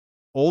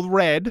 Old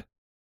Red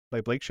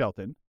by Blake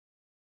Shelton.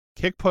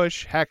 Kick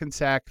Push,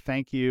 Hackensack,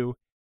 Thank You,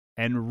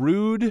 and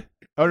Rude.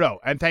 Oh no,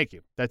 and Thank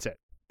You. That's it.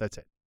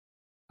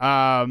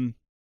 I've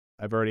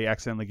already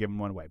accidentally given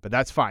one away, but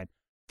that's fine.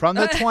 From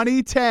the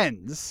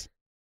 2010s.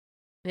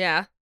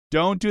 Yeah.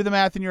 Don't do the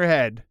math in your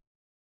head.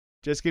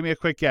 Just give me a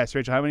quick guess,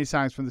 Rachel. How many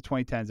songs from the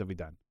 2010s have we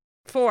done?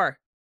 4.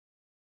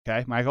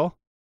 Okay, Michael?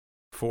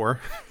 4.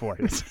 4.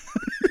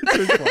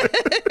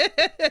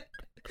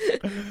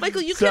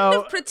 Michael, you couldn't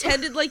have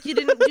pretended like you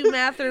didn't do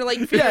math or like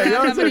figure out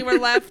how many were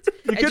left.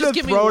 You could have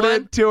thrown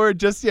it to her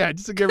just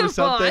to give her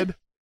something. On.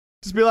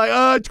 Just be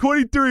like,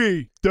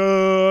 23.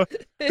 Duh.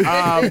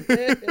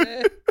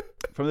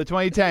 From the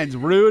 2010s,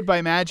 Rude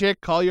by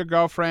Magic, Call Your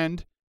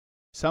Girlfriend,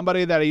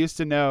 Somebody That I Used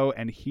to Know,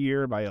 and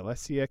Here by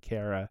Alessia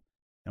Cara.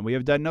 And we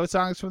have done no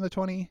songs from the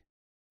 2020s.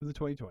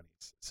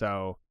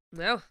 So,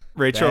 no.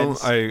 Rachel,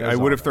 I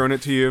would have thrown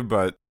it to you,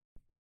 but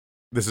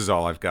this is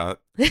all I've got.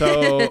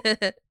 So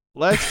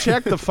let's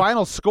check the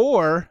final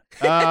score.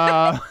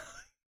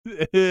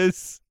 It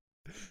is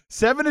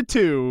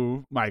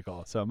 7-2,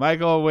 Michael. So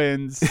Michael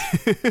wins.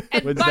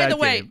 And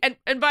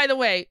by the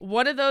way,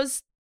 one of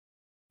those.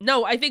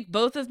 No, I think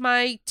both of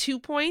my 2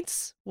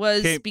 points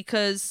was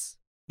because.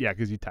 Yeah,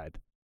 because you tied.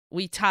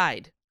 We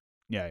tied.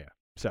 Yeah.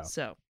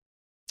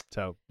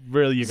 So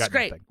really, you got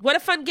great. Nothing. What a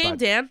fun game,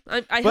 Dan.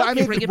 I hope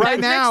you bring it back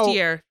next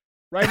year.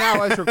 Right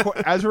now,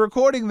 as we're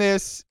recording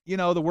this,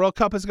 the World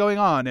Cup is going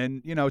on,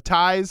 and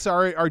ties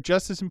are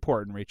just as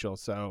important, Rachel.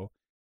 So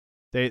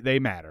they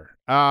matter.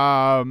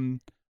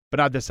 But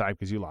not this time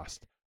because you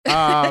lost.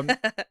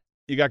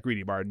 You got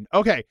greedy, Martin.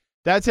 Okay,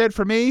 that's it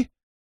for me.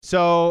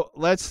 So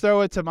let's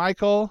throw it to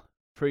Michael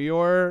for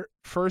your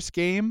first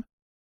game.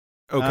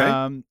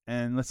 Okay.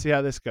 And let's see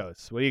how this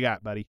goes. What do you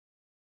got, buddy?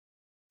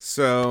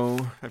 So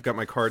I've got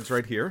my cards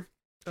right here.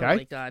 Okay. Oh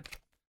my God.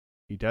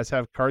 He does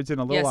have cards in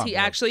a little envelope. Yes, he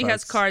actually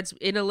has cards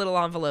in a little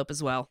envelope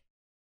as well.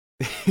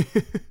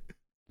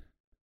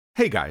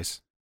 Hey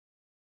guys.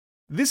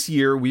 This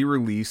year we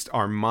released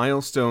our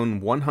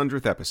milestone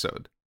 100th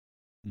episode.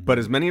 But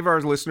as many of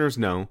our listeners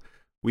know,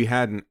 we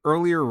had an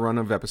earlier run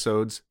of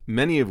episodes,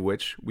 many of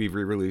which we've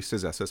re-released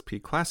as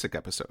SSP Classic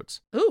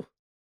episodes. Ooh.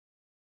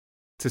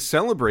 To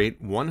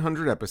celebrate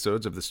 100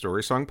 episodes of the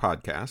Story Song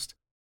Podcast,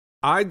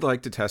 I'd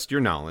like to test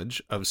your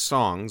knowledge of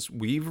songs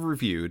we've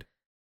reviewed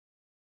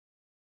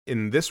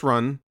in this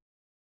run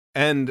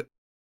and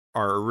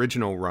our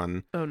original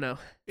run. Oh, no.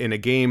 In a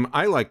game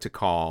I like to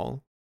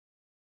call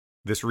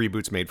This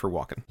Reboot's Made for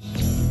Walking.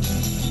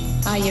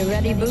 Are you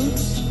ready,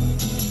 Boots?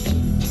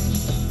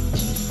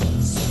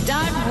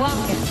 Start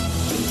walking.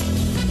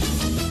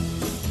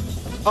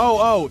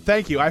 Oh,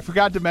 thank you. I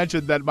forgot to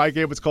mention that my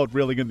game was called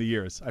Reeling in the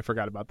Years. I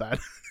forgot about that.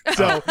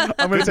 So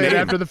I'm going to say it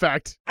after the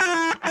fact.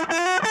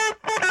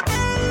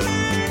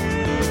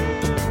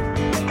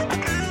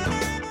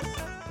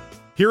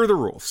 Here are the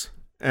rules.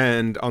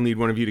 And I'll need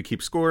one of you to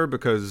keep score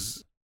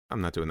because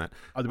I'm not doing that.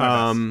 I'll do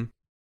my best.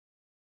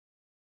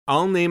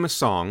 I'll name a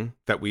song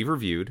that we've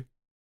reviewed,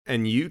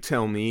 and you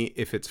tell me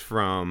if it's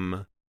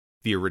from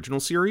the original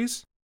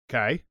series,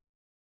 Okay.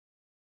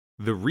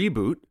 the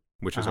reboot,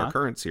 which is our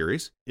current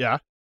series, Yeah.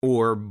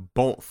 or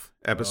both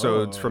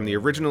episodes from the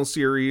original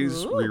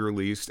series Ooh.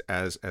 re-released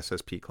as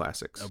SSP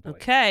classics. Oh, boy.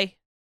 Okay.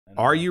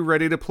 Are you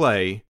ready to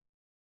play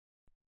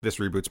This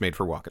Reboot's Made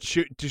for Walking?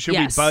 Should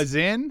Yes. we buzz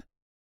in?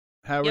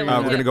 How are Yeah, we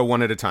We're going to go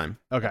one at a time.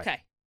 Okay.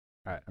 Okay.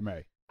 All right. I'm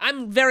ready.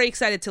 I'm very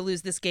excited to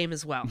lose this game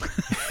as well.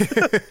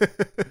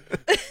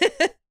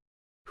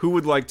 Who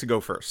would like to go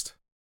first?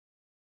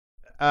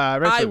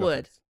 Rachel, I go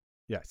would. first.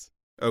 Yes.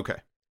 Okay.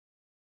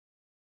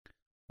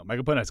 Oh,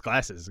 Michael put on his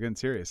glasses. It's getting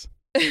serious.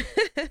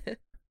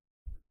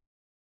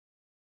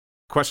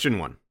 Question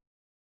 1.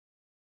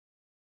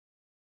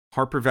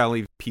 Harper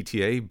Valley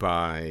PTA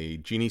by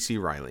Jeannie C.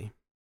 Riley.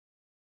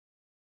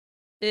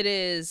 It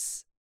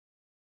is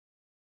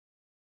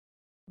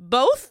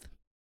both?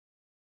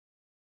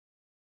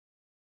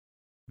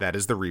 That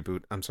is the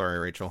reboot. I'm sorry,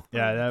 Rachel.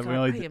 Yeah. Oh my That, we God,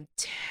 only I am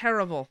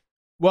terrible.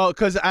 Well,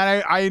 because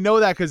I know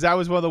that because that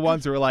was one of the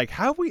ones that were like,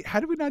 how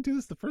did we not do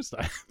this the first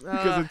time?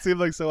 Because it seemed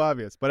like so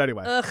obvious. But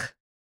anyway. Ugh.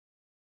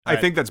 I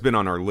think that's been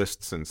on our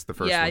list since the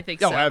first Yeah, one. I think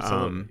so. Oh,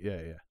 absolutely.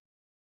 Yeah.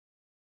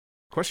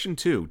 Question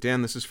 2.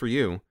 Dan, this is for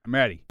you. I'm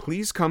ready.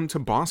 Please Come to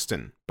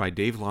Boston by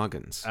Dave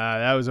Loggins.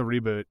 That was a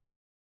reboot.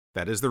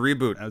 That is the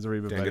reboot. That was a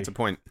reboot, Dan buddy. gets a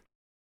point.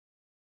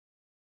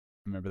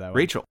 Remember that one?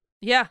 Rachel.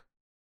 Yeah.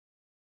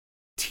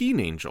 Teen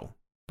Angel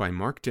by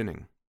Mark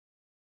Dinning.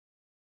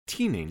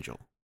 Teen Angel.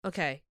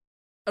 Okay.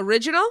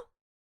 Original?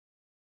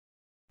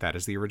 That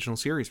is the original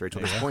series. Rachel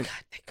gets a Oh, point.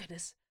 God, thank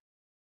goodness.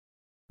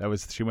 That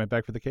was She Went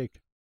Back for the Cake.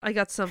 I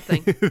got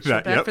something. That-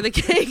 Shut back yep. for the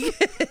cake.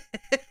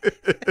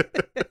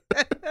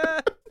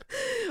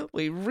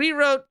 We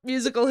rewrote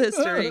musical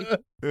history.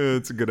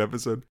 It's a good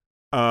episode.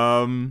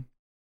 Dan,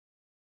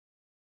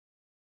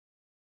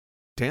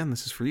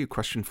 this is for you.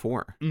 Question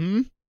 4.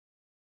 Mm-hmm.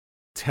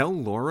 Tell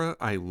Laura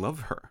I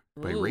Love Her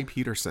by Ray Ooh.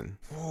 Peterson.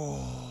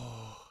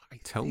 Oh,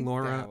 Tell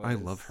Laura I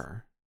Love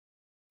Her.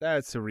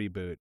 That's a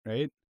reboot,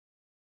 right?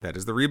 That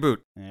is the reboot.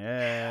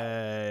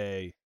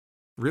 Hey.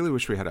 Really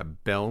wish we had a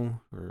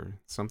bell or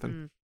something.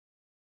 Mm.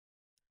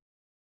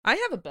 I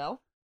have a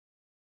bell.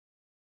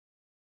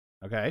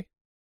 Okay.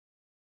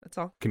 That's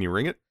all. Can you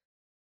ring it?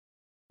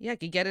 Yeah, I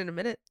could get it in a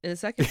minute, in a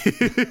second.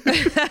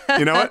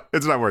 You know what?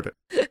 It's not worth it.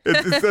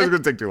 It's going to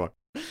take too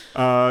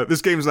long.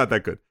 This game's not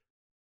that good.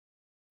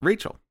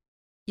 Rachel.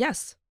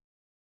 Yes.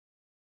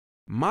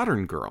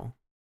 Modern Girl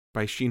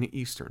by Sheena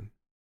Easton.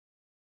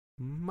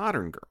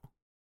 Modern Girl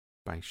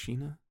by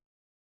Sheena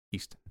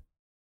Easton.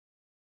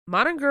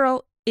 Modern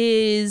Girl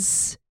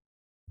is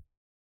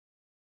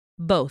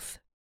both.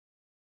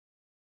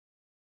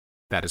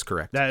 That is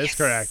correct. That is Yes.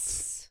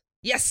 correct.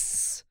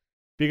 Yes.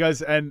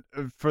 Because, and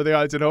for the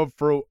audience at home,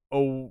 for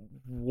a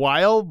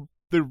while,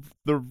 the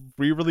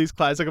re-release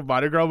classic of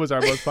Modern Girl was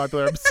our most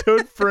popular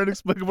episode for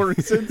inexplicable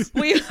reasons.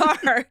 We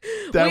are.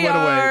 That we went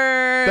away.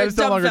 are That is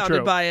no longer dumbfounded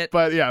true. by it.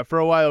 But yeah, for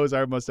a while, it was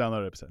our most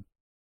downloaded episode.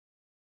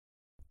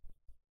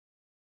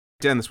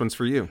 Dan, this one's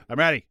for you. I'm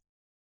ready.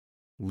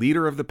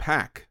 Leader of the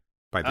Pack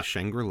by the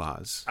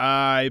Shangri-Las.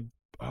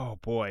 Oh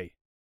boy.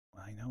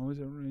 I know it was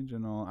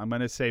original. I'm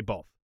going to say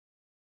both.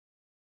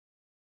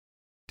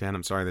 Dan,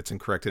 I'm sorry, that's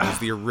incorrect. It is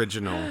the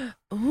original.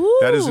 Ooh.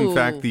 That is, in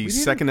fact, the We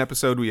didn't- second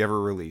episode we ever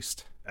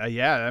released.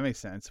 Yeah, that makes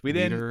sense. We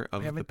Leader didn't. of we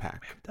the haven't-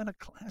 Pack. We haven't done a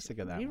classic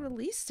of that We one.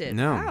 released it.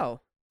 No.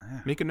 Wow.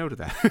 Yeah. Make a note of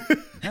that.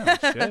 Yeah,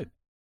 we should.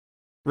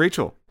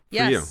 Rachel, for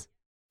Yes. you.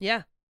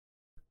 Yeah.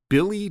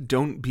 Billy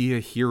Don't Be a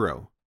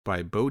Hero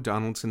by Bo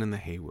Donaldson and the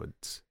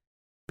Haywoods.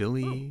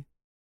 Billy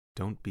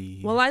Don't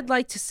Be Well, I'd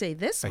like to say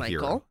this, a Michael.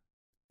 hero.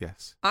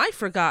 Yes. I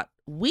forgot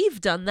we've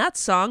done that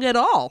song at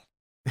all.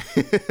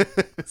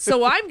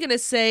 So I'm going to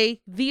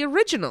say the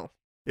original.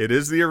 It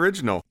is the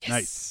original. Yes.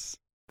 Nice.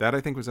 That,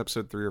 I think, was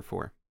episode 3 or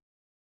 4.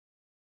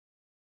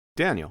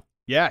 Daniel,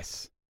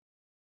 Yes.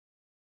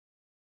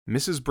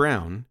 Mrs.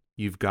 Brown,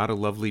 You've Got a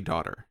Lovely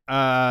Daughter.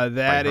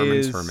 That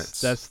Herman's is.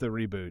 Hermits. That's the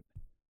reboot.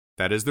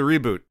 That is the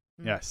reboot.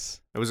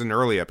 Yes. That was an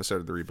early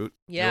episode of the reboot.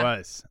 It Yeah.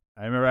 was.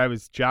 I remember I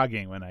was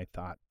jogging when I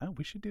thought, oh,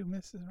 we should do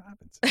Mrs.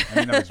 Robinson. I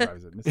mean, not Mrs.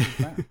 Robinson. Mrs.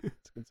 Brown.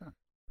 It's a good song.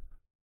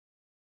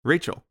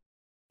 Rachel,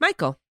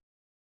 Michael.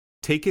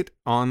 Take It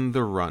on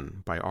the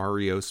Run by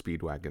REO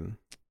Speedwagon.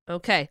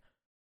 Okay.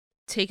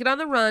 Take It on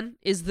the Run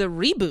is the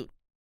reboot.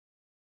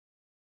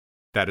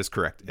 That is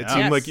correct. It Yes.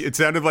 seemed like it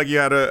sounded like you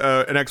had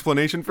an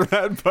explanation for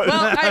that, but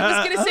Well, I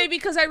was going to say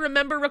because I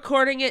remember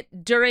recording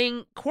it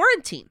during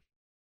quarantine.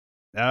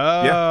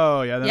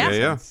 Oh, yeah. That Yeah. makes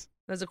Yeah. sense.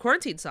 It was a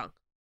quarantine song.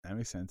 That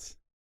makes sense.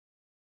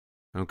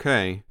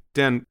 Okay.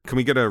 Dan, can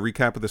we get a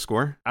recap of the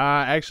score?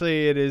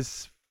 Actually, it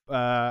is.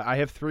 I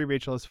have 3.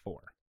 Rachel has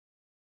 4.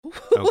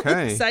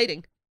 Okay.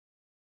 Exciting.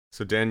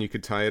 So, Dan, you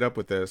could tie it up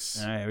with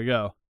this. All right, here we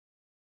go.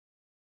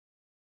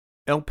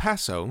 El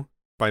Paso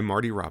by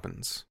Marty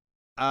Robbins.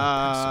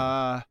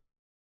 I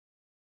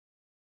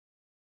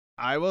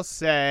will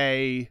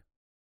say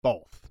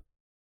both.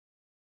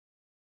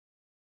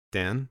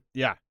 Dan?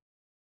 Yeah.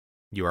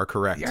 You are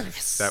correct.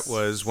 Yes. That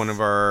was one of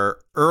our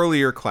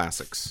earlier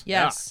classics.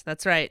 Yes,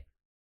 that's right.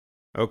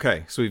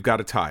 Okay, so we've got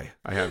a tie.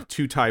 I have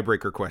 2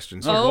 tiebreaker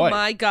questions. Oh, Oh boy.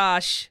 my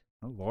gosh.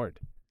 Oh, Lord.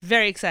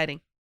 Very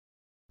exciting.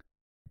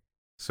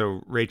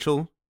 So,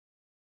 Rachel,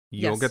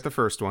 you'll Yes. get the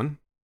first one.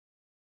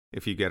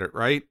 If you get it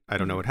right, I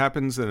don't know what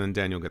happens, and then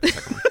Dan, you'll get the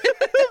second one.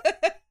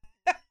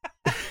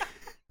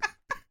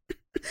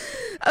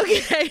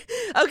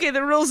 Okay,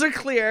 the rules are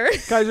clear.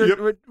 Guys,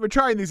 we're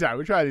trying these out.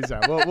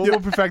 We'll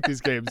perfect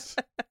these games.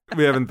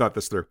 We haven't thought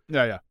this through.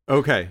 Yeah.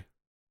 Okay.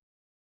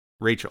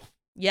 Rachel,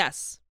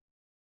 Yes.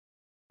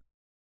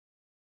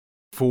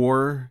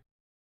 for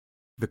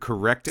the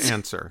correct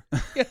answer,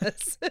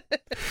 Yes.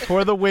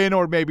 For the win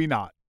or maybe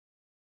not.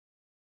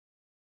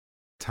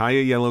 Tie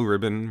a Yellow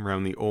Ribbon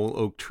Round the Old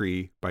Oak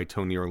Tree by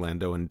Tony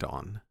Orlando and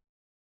Dawn.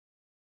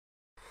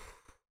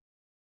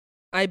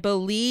 I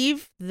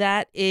believe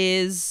that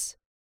is.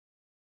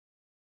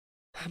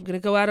 I'm going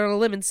to go out on a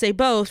limb and say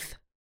both.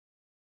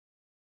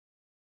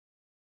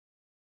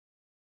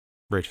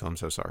 Rachel, I'm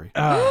so sorry.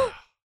 Oh,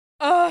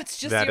 it's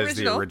just That the is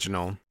original. the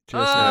original. Oh,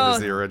 That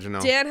is the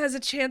original. Dan has a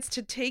chance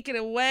to take it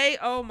away.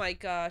 Oh my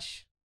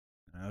gosh.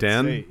 Let's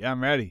Dan? see. Yeah,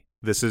 I'm ready.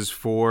 This is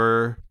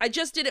for... I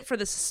just did it for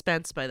the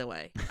suspense, by the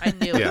way. I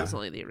knew Yeah. it was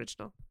only the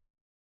original.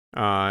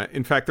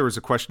 in fact, there was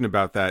a question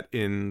about that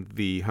in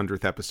the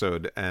 100th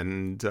episode,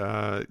 and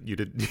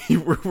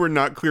you were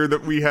not clear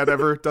that we had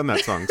ever done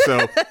that song.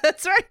 So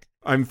That's right.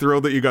 I'm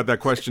thrilled that you got that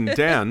question.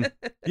 Dan,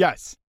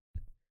 Yes.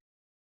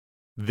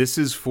 this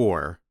is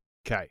for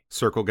Okay.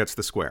 Circle Gets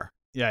the Square.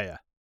 Yeah.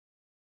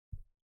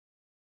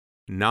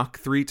 Knock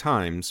 3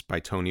 Times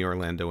by Tony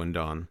Orlando and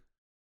Dawn.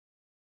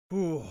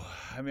 Ooh,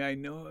 I mean, I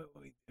know it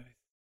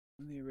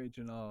in the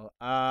original.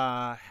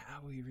 How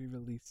we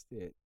re-released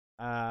it?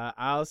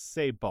 I'll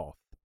say both.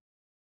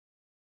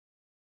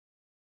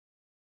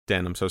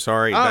 Dan, I'm so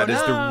sorry. Oh, That is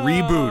the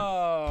reboot.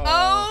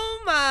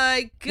 Oh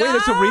my god. Wait,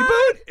 it's a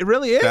reboot? It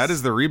really is? That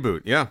is the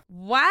reboot, yeah.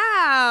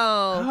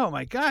 Wow. Oh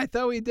my god! I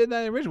thought we did that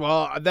in the original.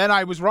 Well, then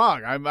I was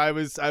wrong. I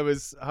was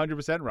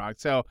 100% wrong.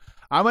 So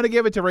I'm gonna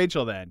give it to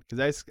Rachel then,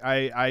 because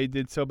I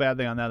did so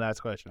badly on that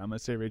last question. I'm gonna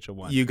say Rachel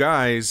won. You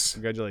guys,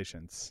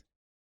 Congratulations.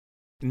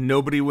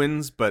 nobody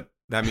wins, but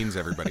that means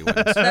everybody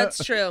wins.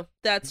 That's true.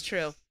 That's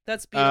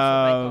beautiful,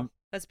 Michael.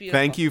 That's beautiful.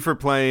 Thank you for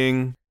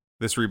playing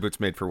This Reboot's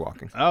Made for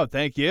Walking. Oh,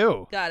 thank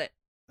you. Got it.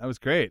 That was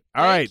great.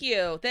 All right. Thank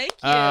you.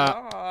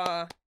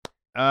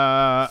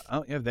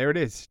 Oh yeah, there it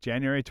is.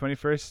 January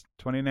 21st,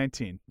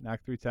 2019.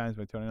 Knocked 3 Times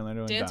by Tony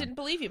Orlando and Dan Dawn. didn't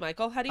believe you,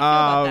 Michael. How do you feel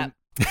about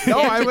that?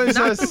 No, Dan I did was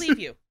not just, believe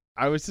you.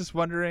 I was just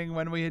wondering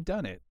when we had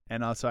done it,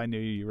 and also I knew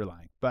you were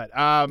lying. But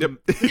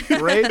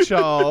Yep.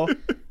 Rachel,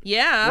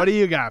 Yeah. what do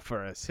you got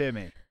for us? Hit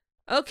me.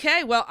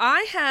 Okay, well,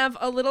 I have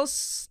a little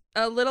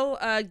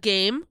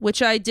game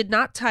which I did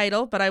not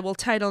title, but I will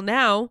title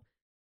now,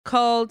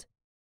 called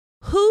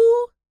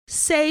 "Who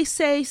Say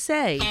Say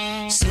Say."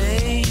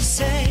 Say,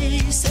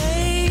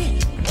 say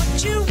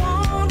what you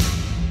want.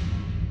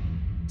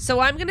 So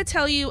I'm going to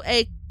tell you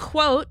a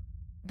quote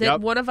that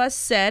Yep. one of us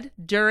said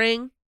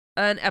during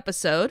an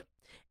episode,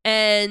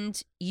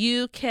 and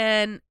you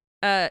can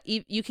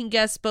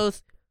guess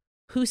both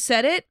who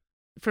said it.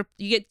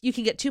 You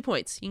can get 2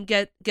 points. You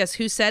can guess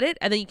who said it,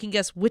 and then you can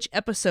guess which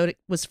episode it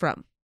was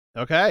from.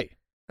 Okay.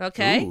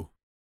 Okay. Ooh.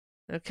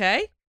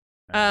 Okay.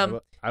 I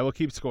will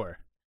keep score.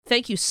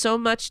 Thank you so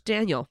much,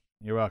 Daniel.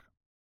 You're welcome.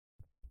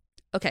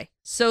 Okay,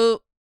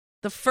 so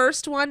the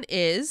first one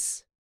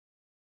is,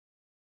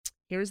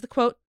 here's the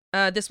quote.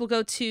 This will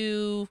go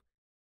to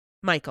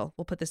Michael.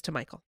 We'll put this to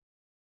Michael.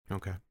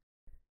 Okay.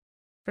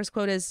 First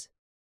quote is,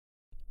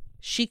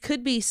 "She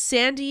could be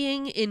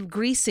sandying in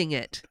greasing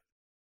it."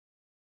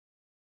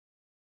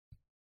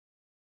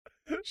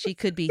 She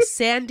could be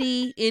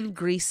sandy in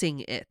greasing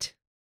it.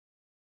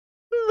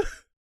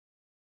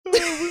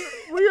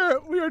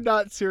 we are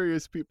not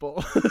serious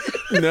people.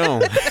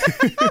 No.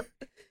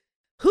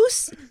 Who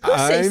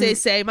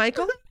say,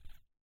 Michael?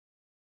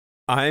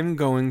 I'm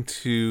going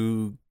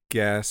to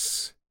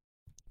guess.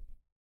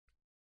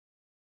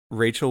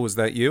 Rachel, was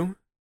that you?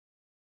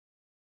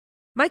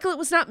 Michael, it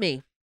was not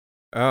me.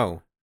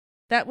 Oh,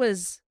 That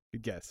was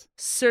Good guess.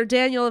 Sir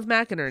Daniel of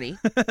McInerney.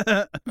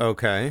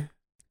 okay.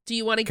 Do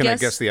you want to Can guess?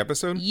 I guess the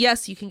episode?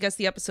 Yes, you can guess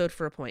the episode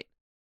for a point.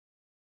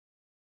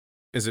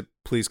 Is it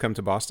Please Come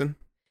to Boston?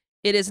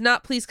 It is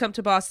not Please Come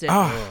to Boston.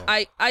 Oh.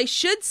 I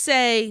should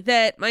say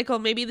that, Michael,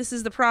 maybe this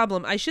is the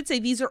problem. I should say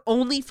these are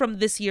only from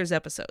this year's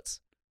episodes.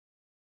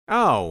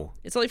 Oh.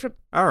 It's only from...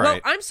 All right. Well,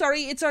 I'm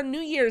sorry. It's our New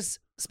Year's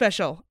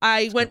special.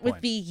 I That's a went good with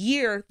point. the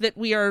year that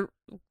we are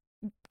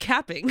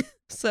capping,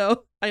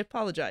 so I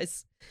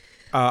apologize.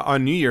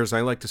 On New Year's, I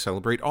like to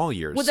celebrate all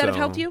years. Would that have so-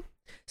 helped you?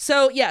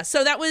 So yeah,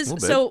 so that was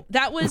Would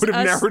have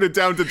us. narrowed it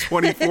down to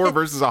 24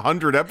 versus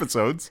 100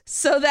 episodes.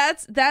 So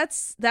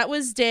that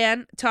was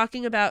Dan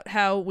talking about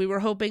how we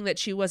were hoping that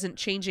she wasn't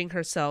changing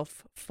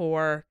herself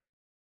for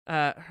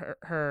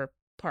her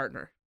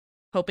partner.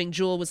 Hoping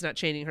Jewel was not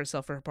changing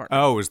herself for her partner.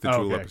 Oh, it was the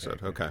Jewel Okay,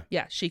 episode. okay. Okay.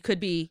 Yeah, she could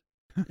be.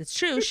 It's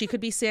true. She could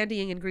be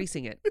sandying and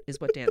greasing it, is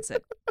what Dan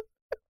said.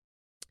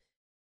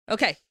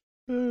 Okay,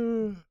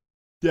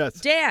 Yes.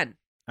 Dan.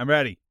 I'm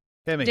ready.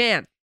 Hit me.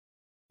 Dan,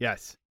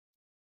 Yes.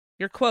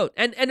 your quote,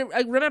 and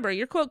remember,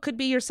 your quote could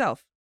be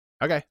yourself.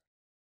 Okay.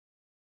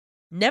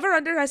 Never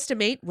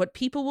underestimate what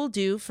people will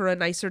do for a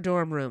nicer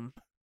dorm room.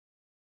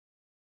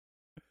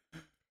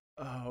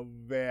 Oh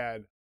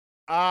man.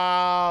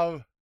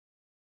 I'm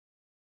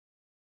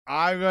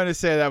going to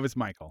say that was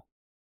Michael.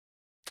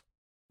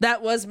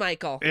 That was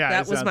Michael. Yeah,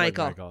 that it was sounds like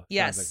Michael. Michael.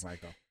 Yes. Sounds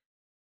like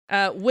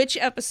Michael. Which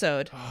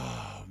episode?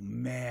 Oh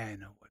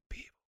man, what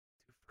people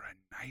do for a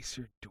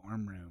nicer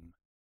dorm room?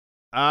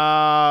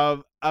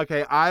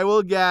 Okay, I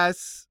will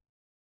guess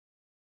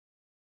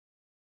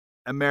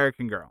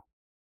American Girl.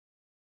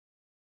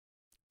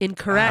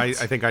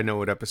 Incorrect. I think I know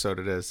what episode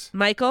it is.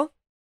 Michael?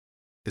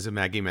 Is it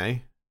Maggie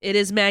May? It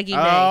is Maggie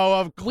May. Oh,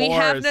 of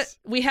course.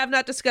 We have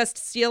not discussed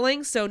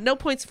stealing, so no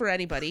points for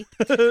anybody.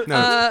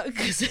 No.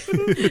 'Cause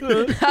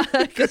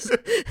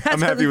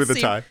I'm happy with the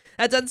tie.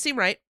 That doesn't seem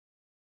right.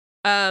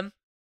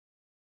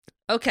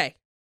 Okay.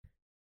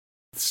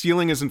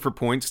 Stealing isn't for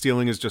points.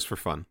 Stealing is just for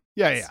fun.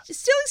 Yeah, yeah.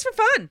 Stealing's for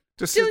fun.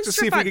 Just Stealing's to for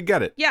see if fun. we could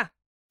get it. Yeah.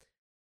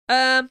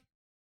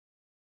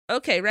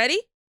 Okay,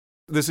 ready?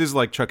 This is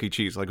like Chuck E.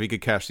 Cheese. Like we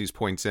could cash these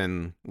points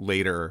in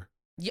later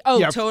Oh,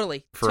 Yeah,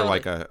 totally. for totally.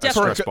 like a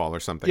Definitely. stress ball or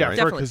something, Yeah, right?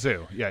 for a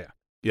Definitely. kazoo. Yeah,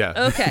 yeah.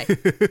 Yeah. Okay.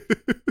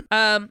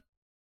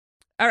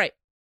 All right.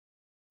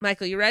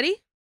 Michael, you ready?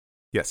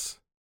 Yes.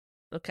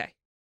 Okay.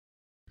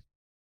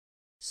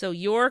 So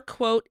your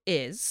quote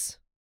is,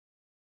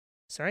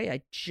 sorry,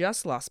 I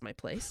just lost my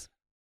place.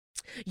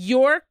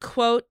 Your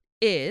quote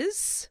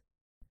is,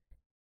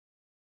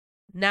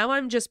 now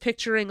I'm just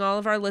picturing all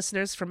of our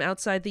listeners from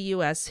outside the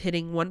U.S.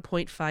 hitting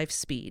 1.5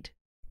 speed.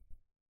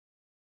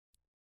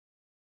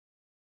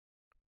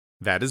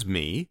 That is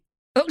me.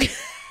 Okay.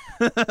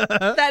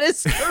 That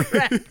is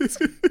correct.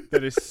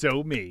 That is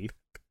so me.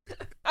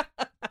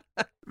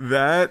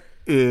 That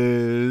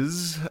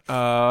is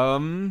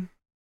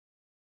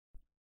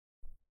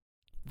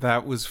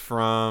that was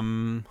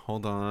from,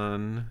 hold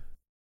on,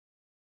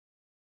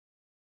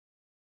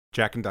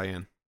 Jack and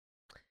Diane.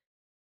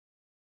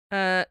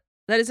 That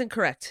is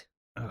incorrect.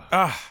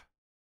 Ah.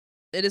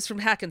 It is from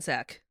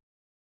Hackensack.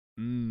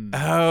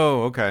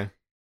 Oh, okay.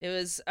 It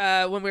was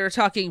when we were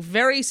talking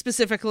very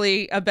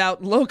specifically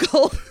about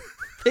local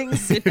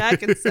things in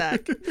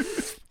Hackensack.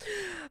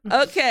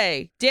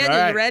 Okay, Daniel, All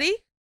right. you ready?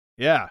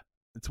 Yeah.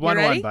 It's 1-1,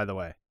 ready? by the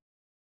way.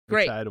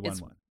 Great. Tied at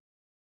It's 1-1.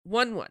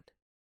 1-1.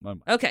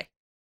 1-1. Okay.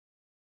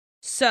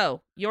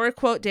 So, your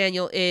quote,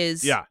 Daniel,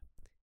 is, Yeah.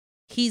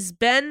 he's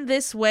been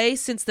this way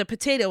since the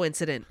potato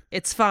incident.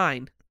 It's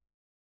fine.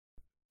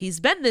 He's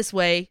been this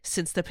way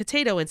since the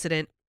potato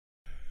incident.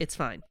 It's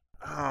fine.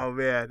 Oh,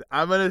 man.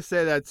 I'm going to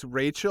say that's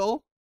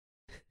Rachel.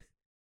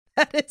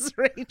 That is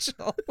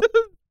Rachel.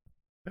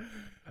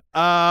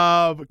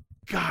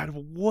 God,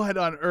 what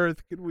on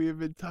earth could we have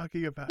been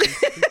talking about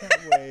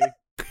that way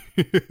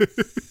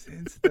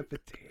since the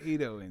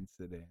potato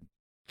incident?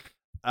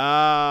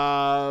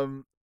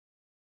 All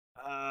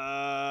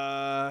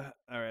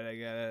right, I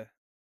gotta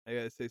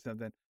say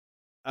something.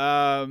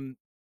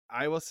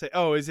 I will say,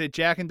 oh, is it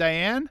Jack and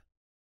Diane?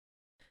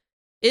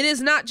 It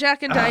is not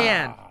Jack and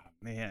Diane. Oh,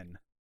 man.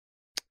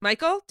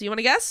 Michael, do you want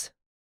to guess?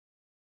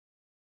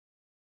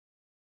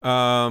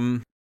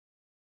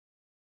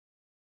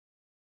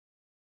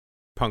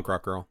 Punk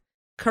Rock Girl.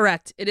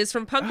 Correct. It is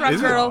from Punk Rock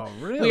Is it? Girl.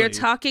 Oh, really? We are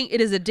talking,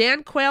 it is a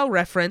Dan Quayle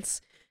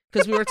reference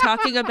because we were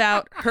talking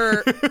about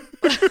her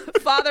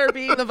father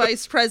being the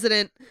vice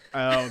president.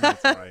 Oh,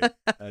 that's right.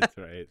 That's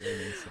right. That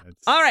makes sense.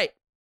 All right.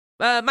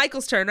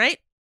 Michael's turn, right?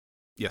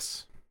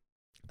 Yes.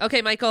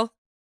 Okay, Michael.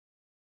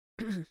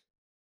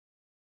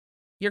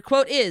 Your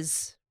quote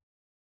is,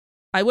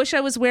 I wish I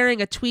was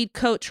wearing a tweed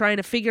coat trying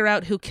to figure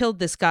out who killed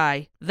this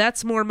guy.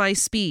 That's more my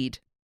speed.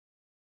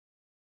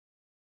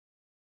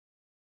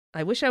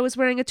 I wish I was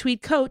wearing a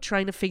tweed coat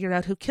trying to figure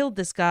out who killed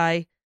this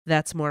guy.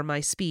 That's more my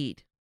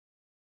speed.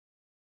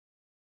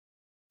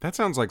 That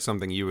sounds like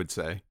something you would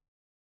say.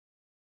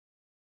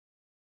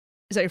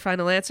 Is that your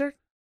final answer?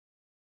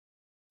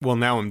 Well,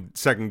 now I'm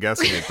second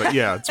guessing it, but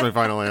yeah, it's my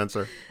final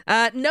answer.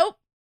 Nope.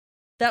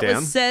 That Dan?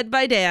 was said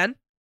by Dan.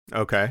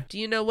 Okay. Do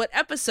you know what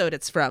episode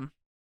it's from?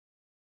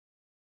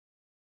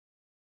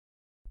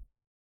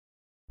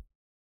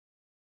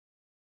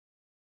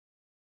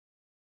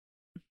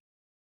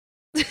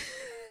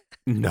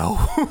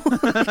 No.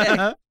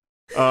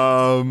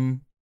 Okay.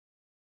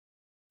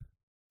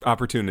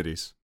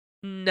 Opportunities.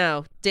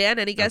 No. Dan,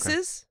 any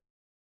guesses?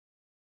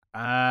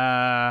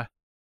 I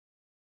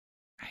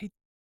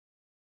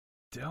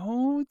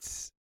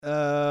don't.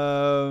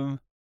 No,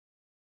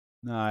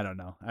 I don't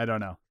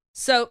know.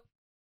 So,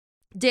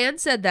 Dan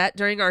said that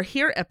during our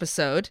Here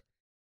episode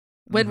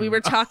when we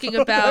were talking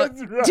about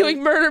That's right.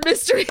 doing murder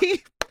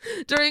mystery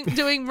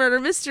doing murder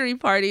mystery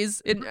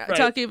parties and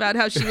talking about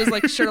how she was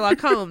like Sherlock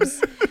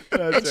Holmes.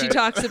 And she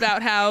talks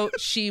about how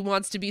she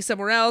wants to be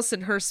somewhere else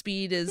and her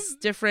speed is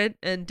different.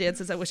 And Dan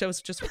says, I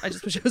just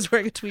wish I was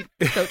wearing a tweed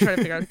coat trying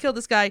to figure out how to kill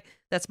this guy.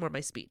 That's more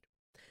my speed.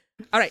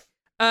 All right.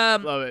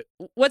 Love it.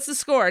 What's the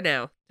score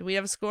now? Do we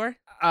have a score?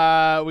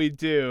 We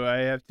do. I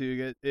have to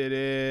get it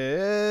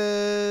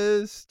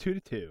is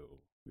 2-2.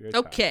 We are tied.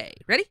 Okay.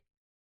 Ready?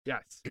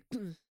 Yes.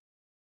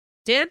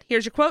 Dan,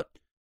 here's your quote.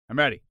 I'm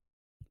ready.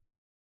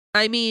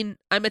 I mean,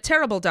 I'm a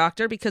terrible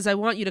doctor because I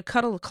want you to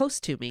cuddle close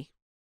to me.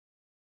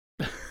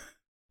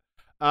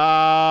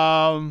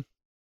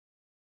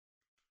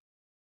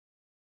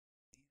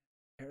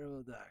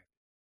 Terrible doctor.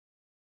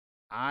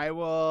 I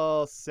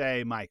will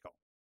say Michael.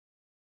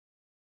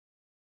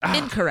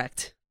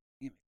 Incorrect.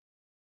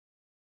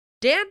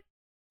 Dan?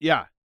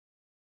 Yeah.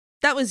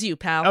 That was you,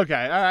 pal.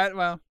 Okay. All right.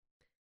 Well.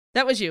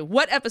 That was you.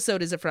 What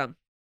episode is it from?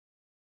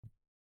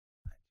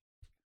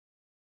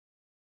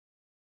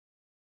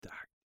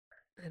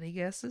 Any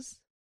guesses?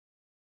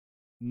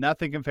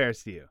 Nothing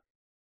compares to you.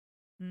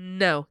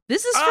 No.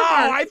 This is from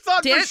I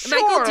thought Dan, for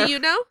sure. Michael, do you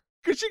know?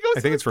 Because she goes.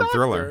 I think it's from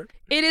Thriller.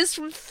 It is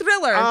from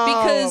Thriller Oh,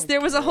 because of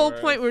there was a whole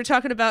course. point we were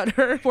talking about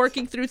her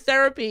working through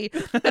therapy,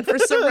 and for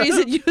some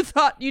reason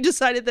you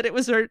decided that it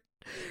was her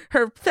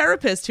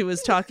therapist who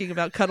was talking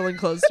about cuddling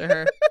close to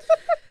her.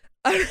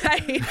 All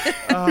right.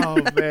 Oh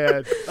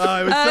man.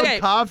 I was Okay.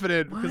 so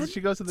confident because One,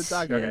 she goes to the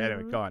doctor. Okay.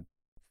 Anyway, two, go on.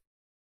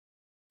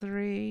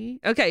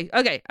 3. Okay.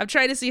 I'm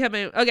trying to see how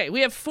many. Okay,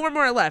 we have 4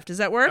 more left. Does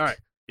that work? All right.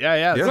 Yeah.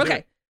 Yeah. Yeah. let's do Okay.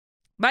 it.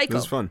 Michael,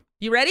 This is fun.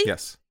 you ready?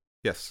 Yes.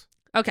 Yes.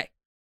 Okay.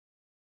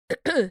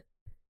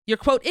 Your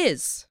quote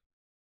is,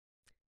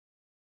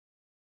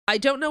 I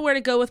don't know where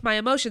to go with my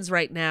emotions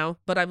right now,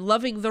 but I'm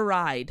loving the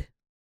ride.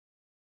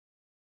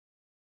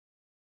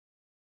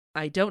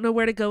 I don't know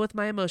where to go with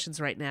my emotions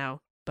right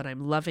now, but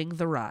I'm loving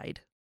the ride.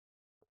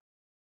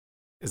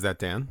 Is that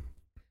Dan?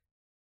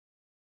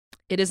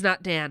 It is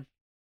not Dan.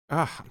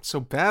 Ah, I'm so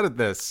bad at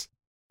this.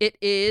 It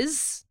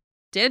is...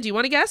 Dan, do you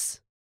want to guess?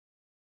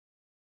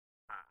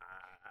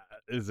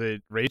 Is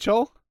it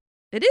Rachel?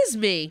 It is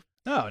me.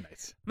 Oh,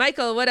 nice.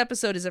 Michael, what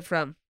episode is it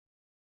from?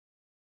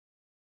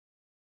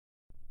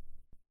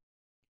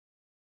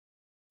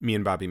 Me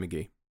and Bobby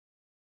McGee.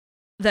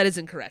 That is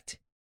incorrect.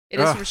 It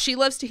is Ugh. from She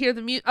Loves to Hear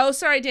the Music. Oh,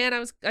 sorry, Dan.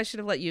 I should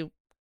have let you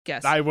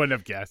guess. I wouldn't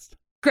have guessed.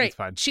 Great. It's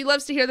fine. She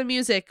loves to hear the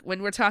music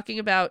when we're talking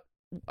about.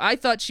 I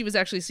thought she was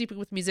actually sleeping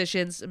with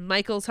musicians.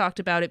 Michael talked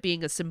about it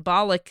being a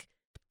symbolic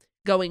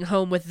going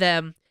home with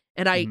them.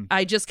 And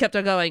I just kept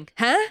on going,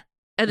 huh?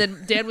 And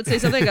then Dan would say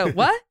something, I go,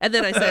 what? And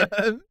then I said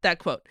that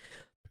quote.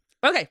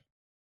 Okay.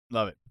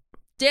 Love it.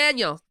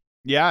 Daniel,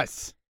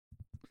 Yes.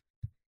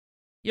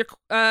 your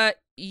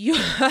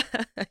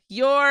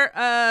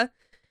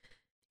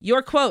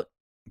quote.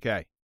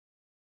 Okay.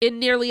 In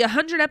nearly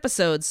 100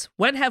 episodes,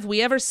 when have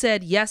we ever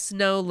said yes,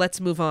 no, let's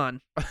move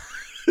on?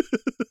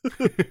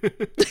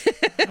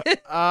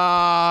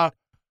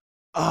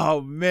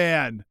 Oh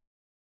man.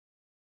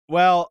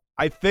 Well,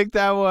 I think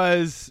that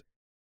was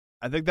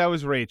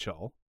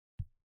Rachel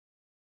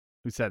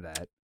who said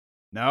that.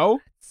 No?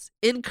 It's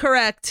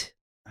incorrect.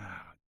 Oh,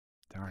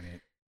 darn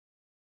it.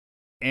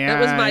 That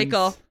was And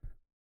Michael.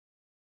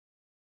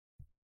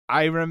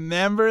 I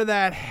remember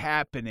that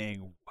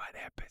happening. What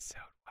episode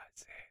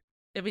was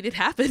it? I mean, it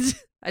happened.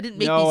 I didn't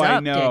make no, these up. I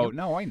know. Daniel.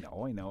 No, I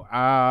know.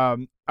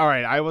 All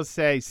right, I will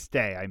say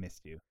stay. I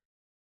missed you.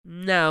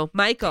 No,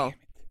 Michael. Damn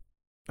it.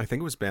 I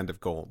think it was Band of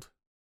Gold.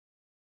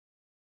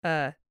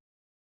 No.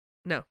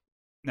 No.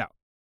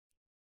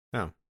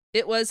 Oh.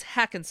 It was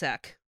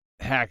Hackensack.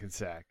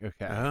 Hackensack.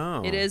 Okay.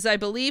 Oh. It is, I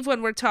believe,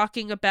 when we're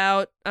talking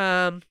about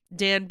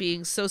Dan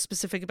being so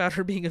specific about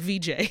her being a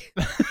VJ.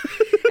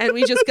 And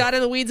we just got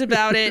in the weeds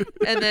about it.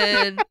 And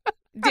then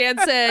Dan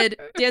said,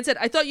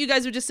 I thought you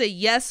guys would just say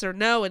yes or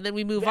no, and then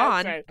we move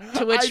That's on. right.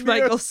 To which I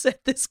Michael knew- said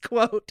this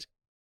quote,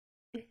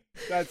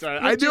 That's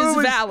right. which is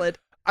valid.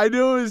 I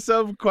knew it was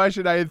some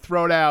question I had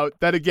thrown out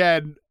that,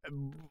 again,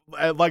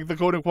 like the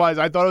quote was,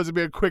 I thought it was going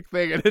to be a quick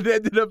thing, and it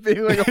ended up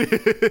being like a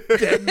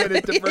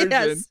 10-minute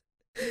diversion.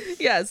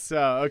 Yes. So,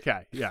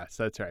 okay. Yes,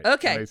 that's right.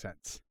 Okay. That makes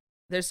sense.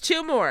 There's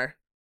 2 more.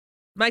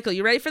 Michael,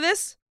 you ready for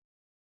this?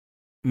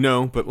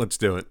 No, but let's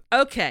do it.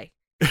 Okay.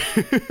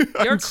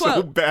 I'm so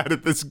quote. bad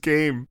at this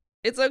game.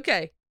 It's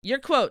okay. Your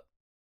quote.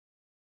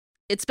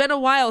 It's been a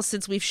while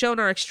since we've shown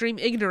our extreme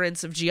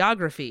ignorance of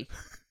geography.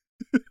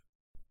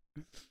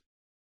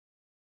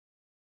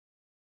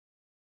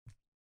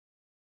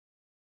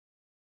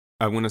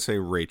 I want to say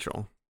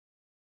Rachel.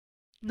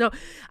 No,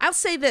 I'll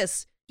say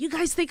this. You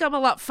guys think I'm a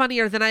lot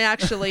funnier than I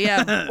actually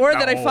am, or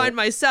that I No. find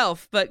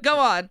myself, but go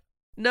on.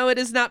 No, it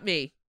is not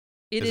me.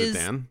 Is it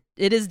Dan?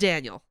 It is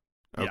Daniel.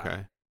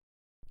 Okay.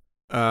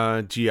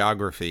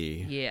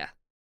 Geography. Yeah.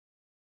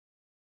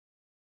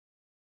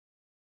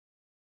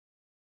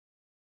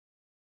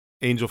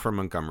 Angel from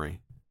Montgomery.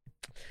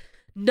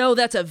 No,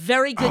 that's a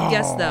very good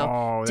guess, though.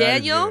 Oh, that is a good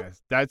Daniel?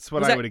 guess. That's what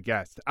Was I that- would have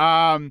guessed.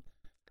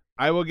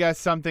 I will guess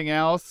something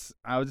else.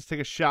 I'll just take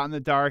a shot in the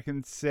dark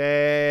and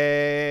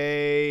say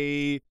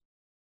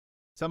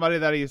somebody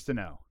that I used to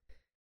know.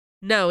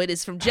 No, it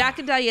is from Jack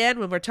and Diane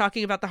when we're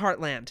talking about the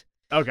Heartland.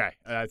 Okay,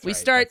 that's We right.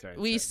 start. That's right,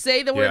 We that's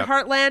say the word Yep.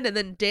 Heartland, and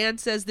then Dan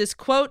says this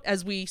quote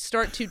as we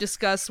start to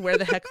discuss where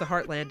the heck the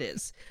Heartland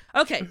is.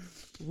 Okay,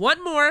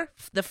 one more,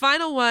 the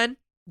final one.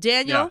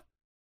 Daniel,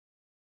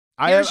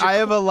 I Here's your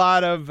have a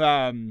lot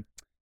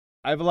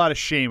of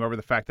shame over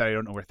the fact that I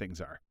don't know where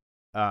things are.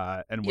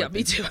 And where Yeah,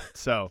 me things too. are.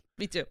 So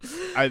me too.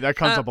 that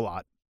comes up a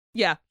lot.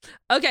 Yeah.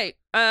 Okay.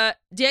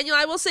 Daniel,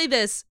 I will say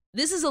this.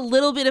 This is a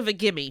little bit of a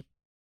gimme.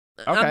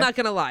 Okay. I'm not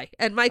gonna lie.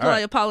 And Michael, All right.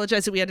 I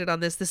apologize that we ended on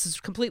this. This is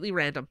completely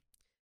random.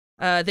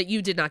 That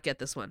you did not get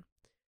this one.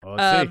 Well,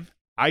 let's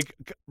see.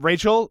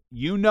 Rachel,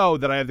 you know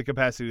that I have the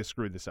capacity to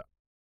screw this up.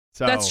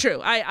 So That's true.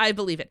 I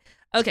believe it.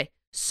 Okay.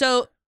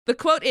 So the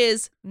quote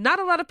is, "Not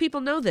a lot of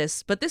people know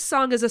this, but this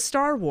song is a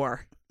Star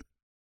War."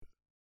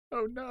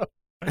 Oh no.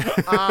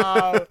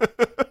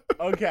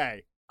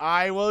 Okay.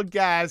 I will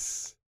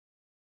guess.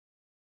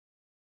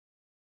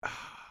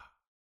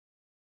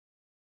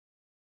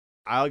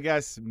 I'll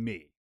guess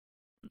me.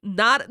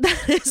 Not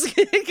that is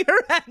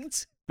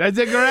incorrect. That's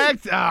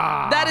incorrect.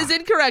 That is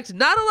incorrect.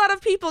 Not a lot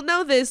of people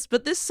know this,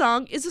 but this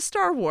song is a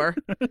Star War.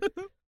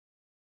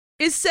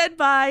 Is said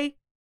by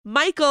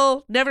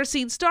Michael, never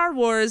seen Star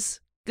Wars,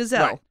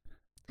 Gazelle.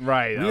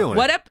 Right. Really?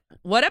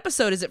 What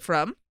episode is it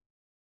from?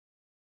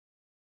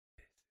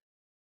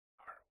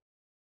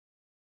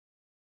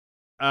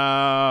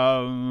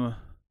 Oh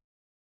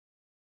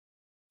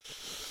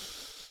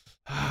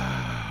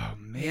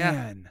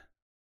man.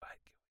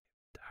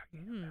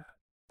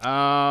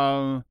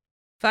 Mm.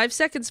 5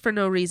 seconds for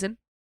no reason.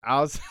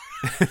 I'll.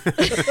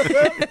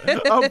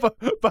 Oh,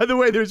 by the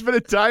way, there's been a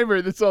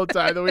timer this whole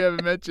time that we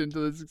haven't mentioned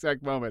to this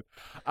exact moment.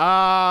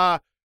 God,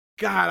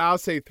 I'll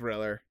say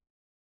Thriller.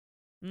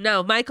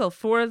 No, Michael,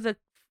 for the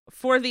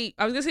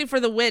I was gonna say for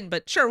the win,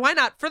 but sure, why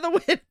not? For the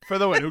win. For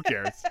the win, who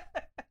cares?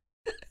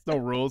 No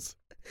rules.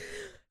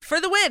 For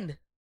the win.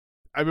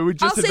 I mean, we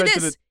just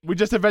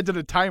invented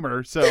a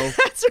timer, so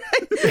That's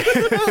right.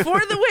 For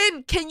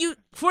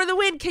the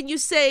win, can you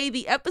say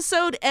the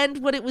episode and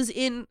what it was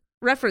in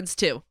reference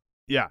to?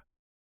 yeah.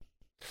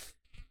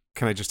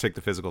 Can I just take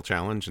the physical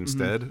challenge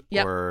instead?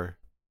 Yep. Or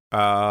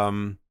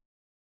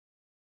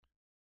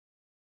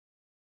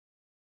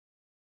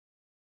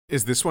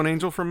is this one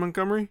Angel from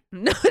Montgomery?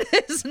 No,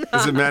 it is not.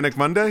 Is it Manic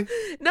Monday?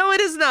 No, it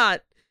is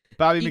not.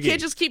 Bobby You McGee.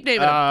 can't just keep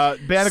naming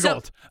them. Band of So-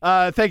 Gold.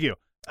 Thank you.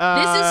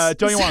 This is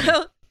Don't You Want Me?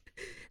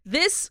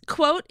 This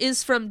quote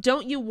is from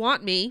 "Don't You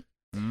Want Me"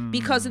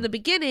 because in the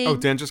beginning. Oh,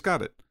 Dan just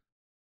got it.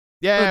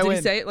 Yeah, I did win.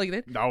 he say it like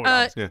that? No,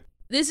 Yeah.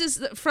 This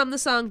is from the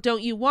song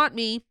 "Don't You Want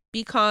Me"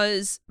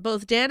 because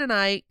both Dan and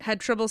I had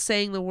trouble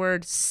saying the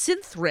word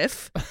synth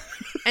riff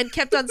and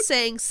kept on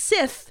saying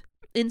Sith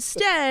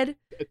instead.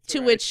 To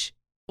right. which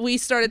we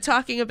started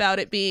talking about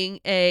it being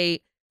a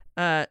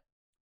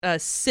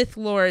Sith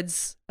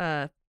Lord's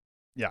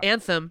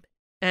anthem,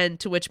 and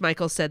to which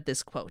Michael said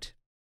this quote.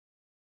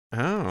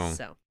 Oh.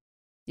 So,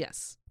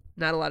 yes,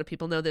 not a lot of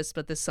people know this,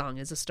 but this song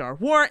is a Star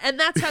War, and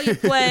that's how you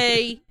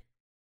play.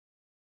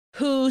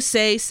 Who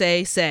say.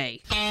 Say,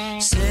 say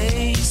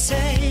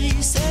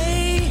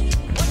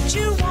what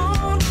you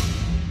want.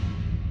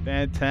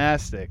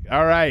 Fantastic.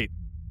 All right.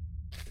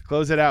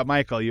 Close it out,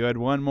 Michael. You had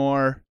one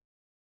more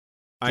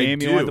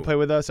game you wanted to play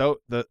with us. Oh,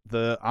 the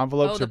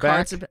envelopes the are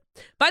back. cards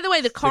by the way,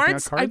 the Sticking out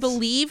cards, I cards?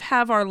 believe,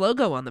 have our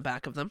logo on the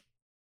back of them.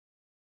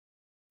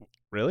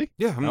 Really?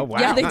 Yeah. I'm Oh, wow.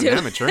 Yeah, they not do. an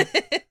amateur.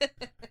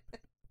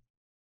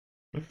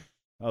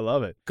 I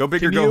love it. Go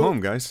big or Can go you- home,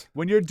 guys.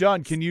 When you're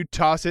done, can you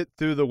toss it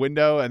through the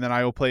window and then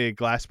I will play a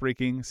glass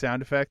breaking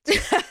sound effect?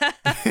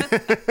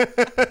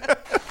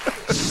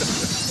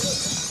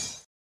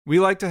 We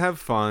like to have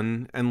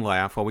fun and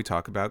laugh while we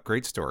talk about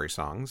great story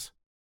songs,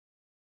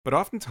 but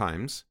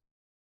oftentimes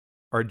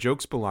our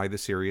jokes belie the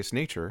serious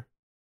nature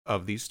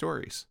of these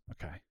stories.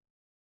 Okay.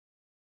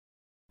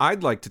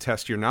 I'd like to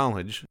test your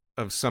knowledge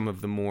of some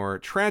of the more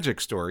tragic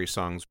story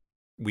songs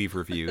we've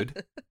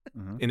reviewed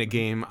Mhm. in a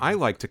game I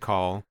like to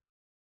call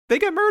They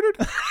Get Murdered.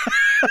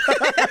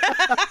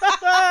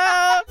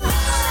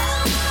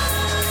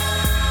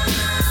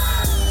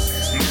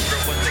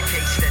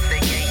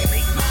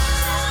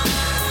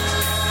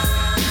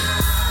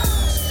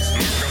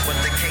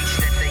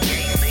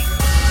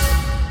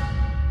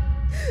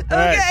 All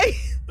right. Okay.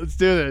 Let's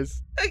do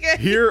this. Okay.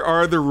 Here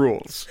are the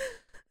rules.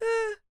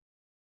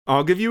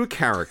 I'll give you a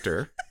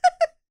character.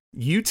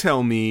 You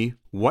tell me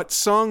what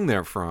song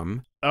they're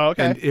from Oh,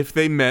 okay. and if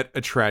they met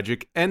a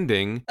tragic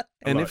ending,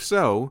 and love if it.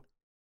 so,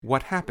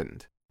 what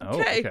happened. Oh,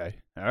 Okay. okay.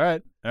 All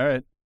right. All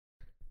right.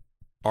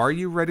 Are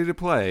you ready to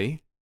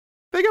play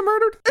They Get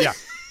Murdered? Yeah.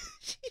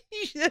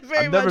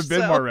 Very I've never much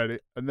been so. more ready.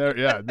 I've never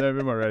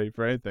been more ready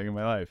for anything in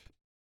my life.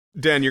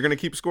 Dan, you're going to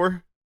keep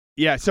score?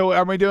 Yeah. So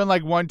are we doing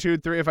like 1, 2,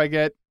 3?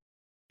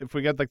 If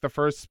we get like the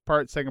first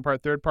part, second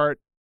part, third part,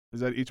 is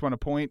that each one a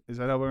point? Is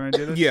that how we're gonna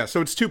do this? Yeah, so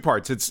it's two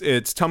parts.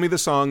 It's tell me the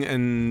song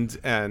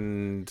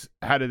and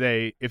How do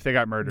they, if they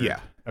got murdered? yeah.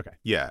 Okay.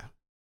 Yeah.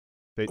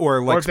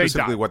 Or like if they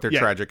specifically die. what their Yeah.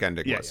 tragic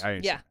ending Yeah, was. I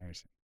understand. Yeah.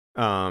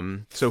 I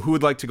understand. So who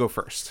would like to go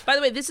first? By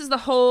the way, this is the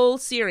whole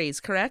series,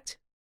 correct?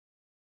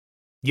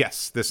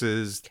 Yes, this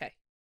is. Okay.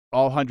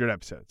 All 100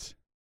 episodes.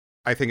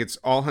 I think it's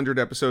all 100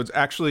 episodes.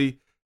 Actually,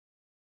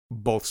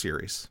 both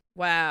series.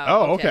 Wow.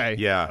 Oh, okay.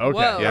 Yeah. Okay.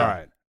 Whoa. Yeah. All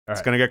right.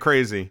 It's gonna get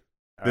crazy.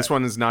 All This right.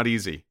 one is not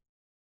easy.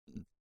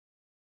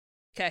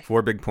 Okay.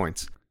 4 big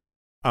points.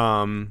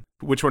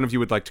 Which one of you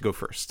would like to go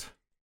first?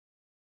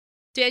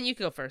 Dan, you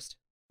can go first.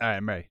 All right,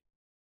 I'm ready.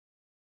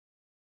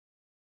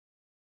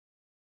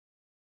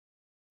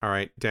 All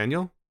right,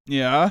 Daniel.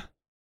 Yeah.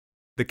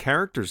 The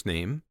character's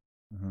name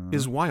Mhm.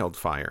 is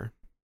Wildfire.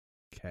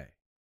 Okay.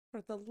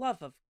 For the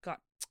love of God.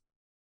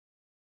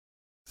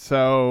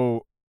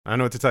 So I don't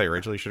know what to tell you,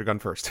 Rachel. You should have gone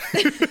first.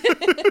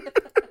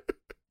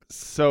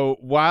 so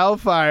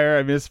Wildfire.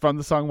 I mean, it's from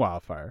the song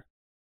Wildfire.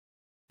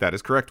 That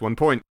is correct. 1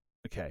 point.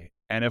 Okay.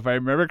 And if I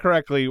remember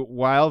correctly,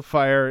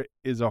 Wildfire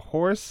is a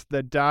horse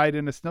that died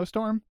in a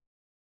snowstorm.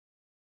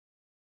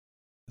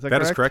 Is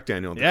That is correct,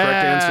 Daniel. The Yeah.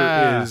 correct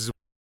answer is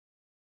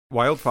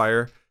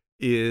Wildfire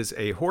is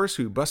a horse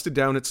who busted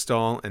down its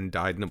stall and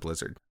died in a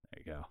blizzard.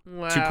 There you go.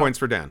 Wow. 2 points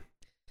for Dan.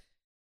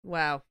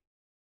 Wow.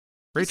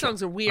 These Rachel,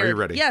 songs are weird. are you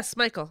ready? Yes,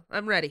 Michael,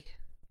 I'm ready.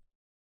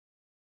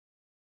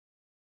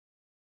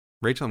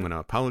 Rachel, I'm going to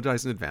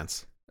apologize in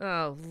advance.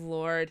 Oh,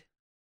 Lord.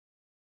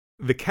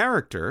 The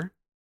character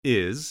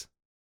is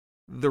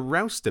the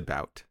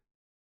Roustabout.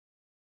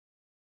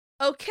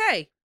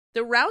 Okay.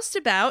 The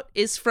Roustabout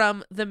is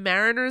from the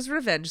Mariner's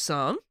Revenge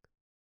song.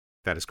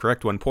 That is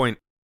correct. 1 point.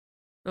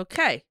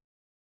 Okay.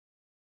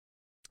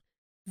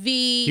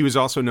 He was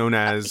also known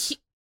as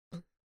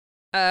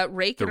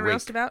Rake the and a Rake.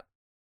 Roustabout?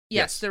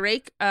 Yes. The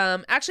Rake.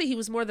 Actually, he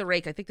was more the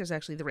Rake. I think there's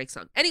actually the Rake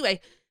song.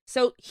 Anyway,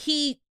 so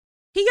he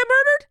got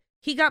murdered?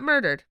 He got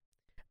murdered.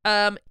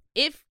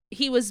 If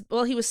he was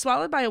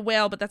swallowed by a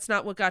whale, but that's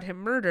not what got him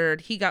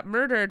murdered. He got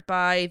murdered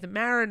by the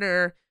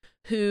mariner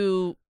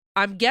who,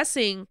 I'm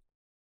guessing,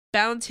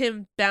 bound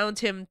him,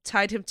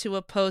 tied him to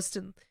a post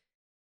and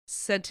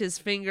sent his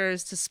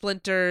fingers to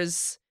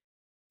splinters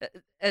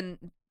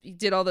and he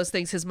did all those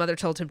things his mother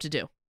told him to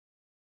do.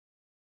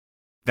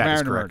 That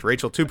is Mariner correct. murder.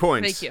 Rachel, 2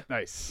 points. Thank you.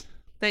 Nice.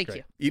 Thank Great.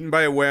 you. Eaten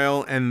by a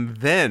whale and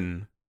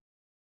then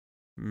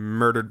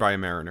murdered by a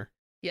mariner.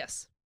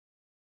 Yes.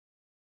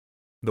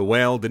 The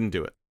whale didn't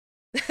do it.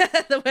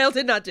 The whale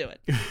did not do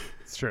it.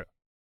 It's true.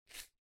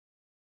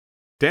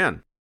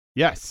 Dan,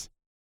 Yes.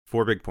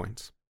 4 big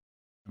points.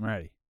 I'm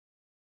ready.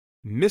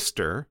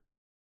 Mr.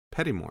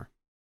 Pettymore.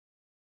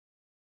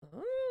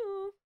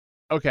 Oh.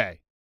 Okay.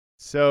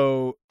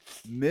 So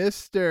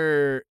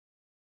Mr.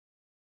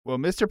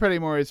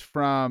 Pettymore is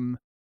from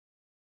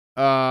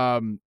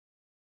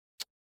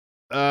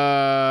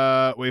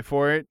wait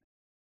for it.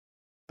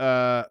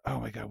 Oh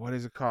my god, what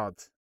is it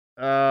called?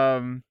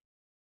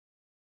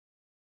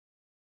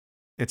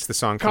 It's the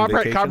song from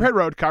Vacation. Copperhead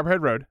Road.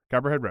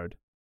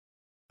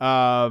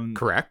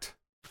 Correct.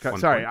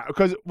 Sorry,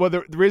 because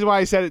the reason why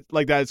I said it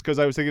like that is because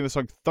I was thinking of the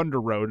song Thunder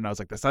Road, and I was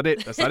like, that's not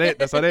it.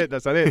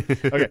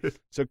 Okay,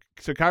 so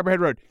Copperhead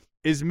Road.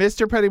 Is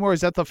Mr. Pettymore,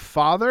 is that the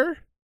father?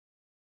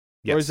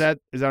 Yes. Or is that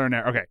our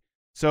narrator? Okay,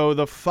 so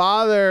the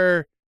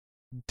father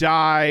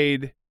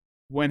died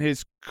when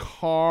his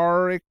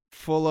car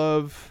full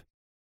of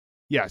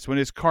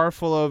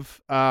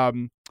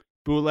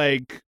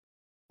bootleg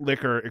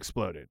liquor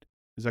exploded.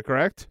 Is that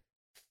correct?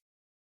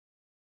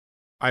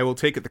 I will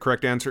take it. The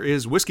correct answer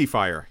is Whiskey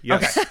Fire.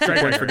 Yes. Okay.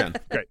 2 points for Dan.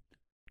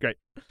 Great.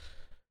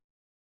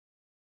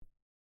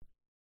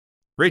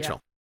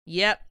 Rachel.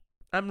 Yep.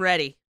 I'm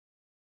ready.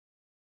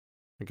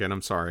 Again,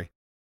 I'm sorry.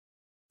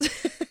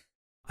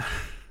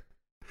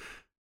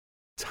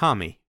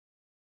 Tommy.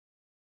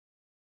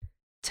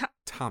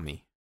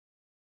 Tommy.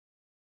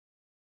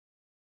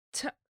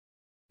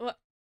 What?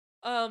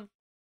 I'm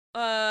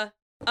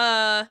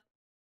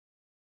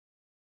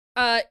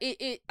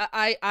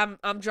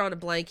drawing a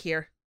blank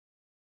here.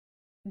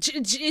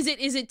 Is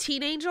it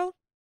Teen Angel?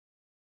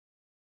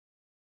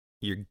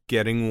 You're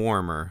getting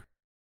warmer.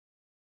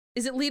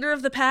 Is it Leader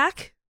of the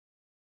Pack?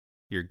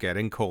 You're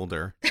getting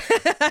colder.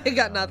 I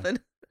got nothing.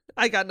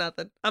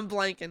 I'm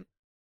blanking.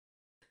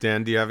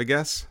 Dan, do you have a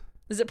guess?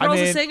 Is it Pearl's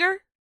I a mean- Singer?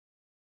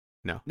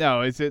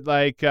 No, is it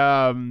like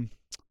I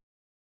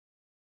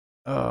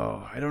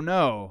don't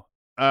know.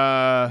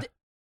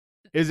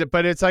 Is it?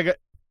 But it's like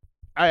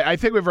I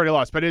think we've already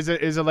lost. But is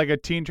it like a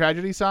teen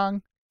tragedy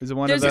song? Is it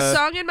one There's of the? a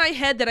song in my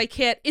head that I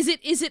can't. Is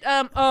it?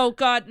 Oh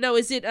God, no.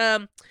 Is it?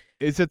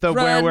 Is it the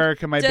Run, where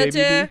can my baby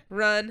be?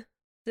 Run.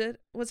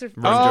 What's her?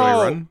 Run, Oh.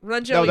 Joey, run.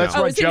 Run, Joey. that's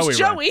oh, Run, his name's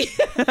Joey, Joey.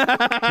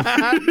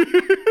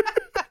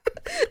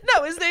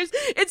 No, his name's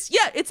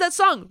it's that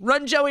song,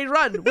 Run, Joey,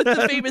 Run, with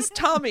the famous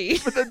Tommy.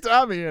 With the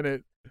Tommy in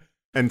it.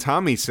 And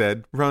Tommy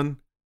said, "Run,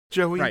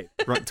 Joey." Right.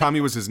 Run. Tommy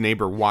was his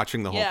neighbor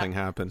watching the whole Yeah. thing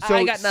happen.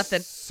 I got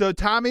nothing. So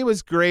Tommy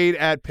was great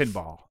at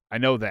pinball. I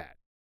know that.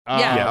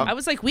 Yeah, Yeah. I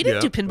was like, we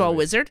didn't Yeah. do Pinball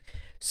Wizard.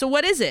 So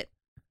what is it?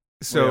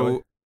 So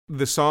Really?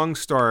 the song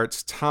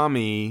starts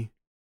Tommy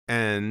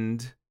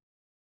and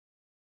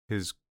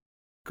his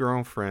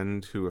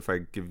girlfriend who, if I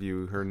give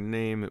you her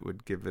name, it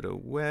would give it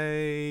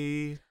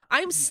away.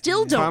 I'm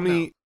still don't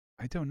know.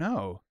 I don't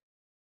know.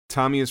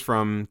 Tommy is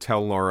from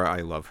Tell Laura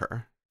I Love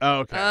Her. Oh,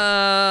 okay.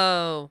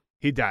 Oh.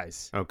 He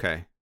dies.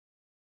 Okay.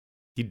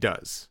 He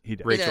does. He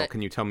does. Rachel,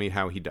 can you tell me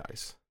how he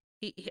dies?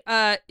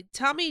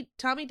 Tommy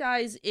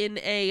dies in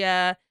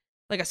a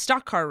like a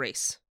stock car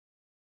race.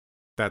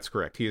 That's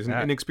correct. He is an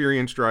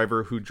inexperienced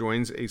driver who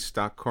joins a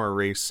stock car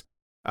race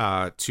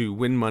to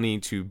win money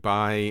to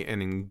buy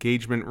an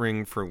engagement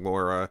ring for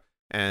Laura,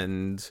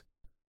 and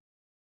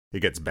it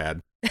gets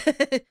bad.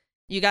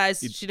 You guys,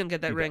 she didn't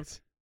get that ring.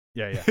 Does.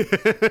 Yeah.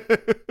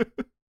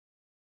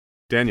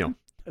 Daniel.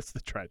 That's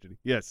the tragedy.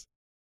 Yes.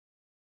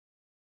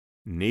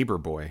 Neighbor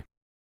boy.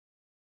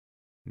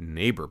 Ooh.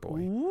 Neighbor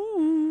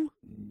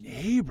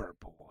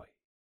boy.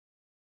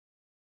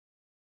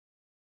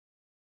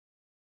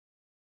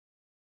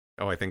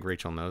 Oh, I think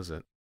Rachel knows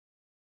it.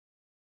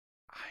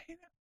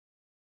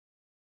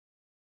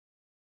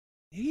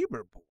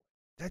 Neighbor boy.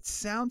 That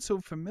sounds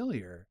so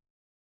familiar.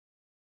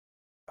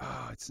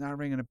 Oh, it's not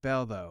ringing a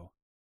bell though.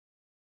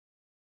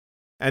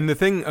 And the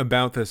thing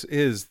about this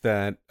is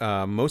that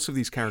most of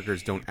these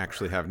characters don't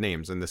actually have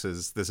names, and this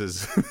is this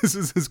is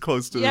as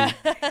close to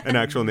an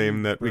actual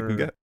name that we can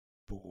get.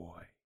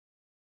 Boy.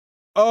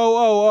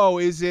 Oh!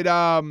 Is it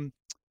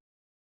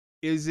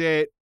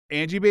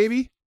Angie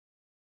Baby?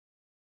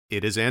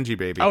 It is Angie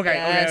Baby.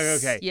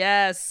 Okay.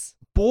 Yes.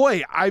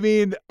 Boy, I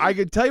mean, I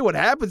can tell you what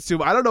happens to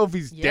him. I don't know if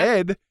he's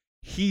dead.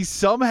 He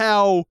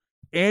somehow,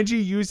 Angie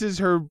uses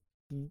her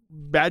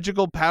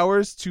magical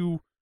powers to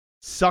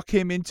suck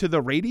him into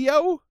the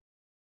radio?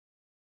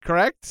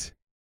 Correct?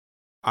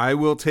 I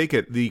will take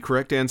it. The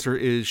correct answer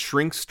is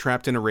shrinks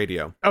trapped in a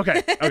radio.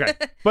 Okay.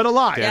 But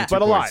alive. Dan,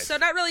 But alive. So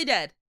not really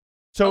dead.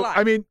 So, alive.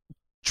 I mean,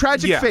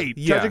 tragic fate.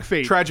 Tragic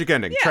fate. Tragic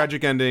ending. Yeah.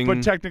 Tragic ending.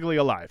 But technically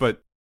alive.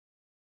 But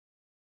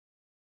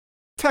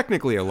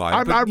technically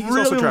alive. I'm he's really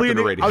also trapped in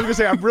a leaning. radio. I was going to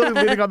say, I'm really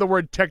leaning on the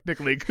word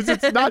technically because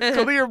it's not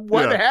clear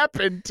what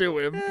happened to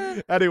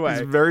him. Anyway.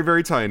 He's very,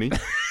 very tiny.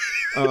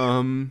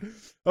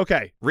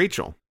 Okay.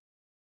 Rachel.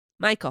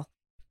 Michael.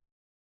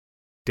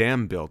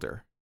 Dam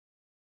builder.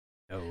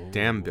 Oh.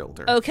 Dam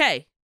builder.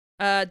 Okay.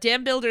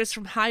 Dam builder is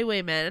from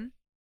Highwayman.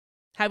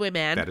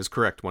 That is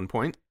correct. 1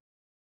 point.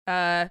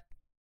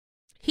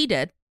 He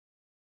did.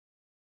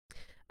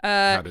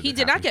 How did He it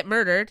did not happen? get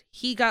murdered.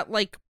 He got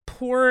like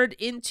poured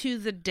into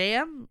the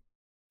dam.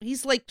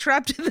 He's like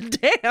trapped in the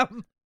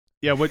dam.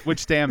 Yeah,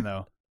 which dam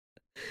though?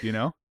 Do you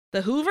know?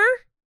 The Hoover?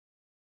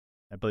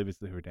 I believe it's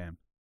the Hoover Dam.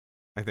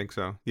 I think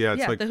so. Yeah,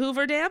 it's like the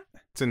Hoover Dam.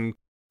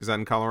 Is that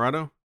in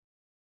Colorado?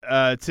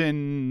 It's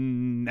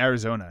in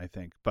Arizona, I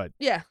think, but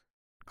Yeah.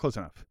 close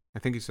enough. I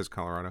think he says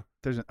Colorado.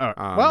 There's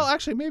well,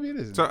 actually, maybe it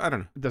is. So I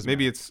don't know. It doesn't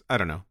Maybe matter. it's I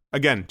don't know.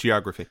 Again,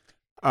 geography.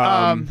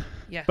 Yeah.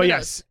 But who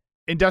yes,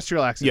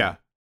 industrial accident. Yeah. knows?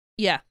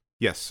 Yeah.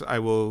 Yes, I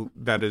will.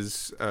 That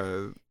is,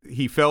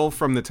 he fell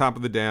from the top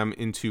of the dam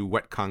into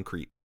wet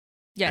concrete.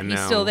 Yeah. and He's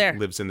now still there.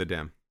 Lives in the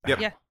dam. Yep.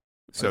 Yeah.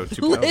 So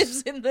 2 points.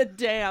 Lives in the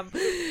dam.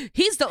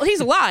 He's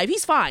alive.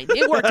 He's fine.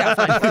 It worked out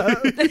fine for him.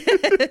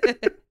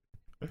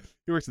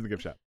 He works in the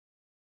gift shop.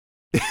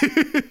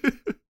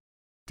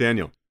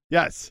 Daniel.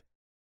 Yes.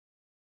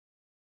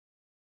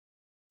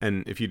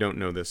 And if you don't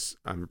know this,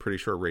 I'm pretty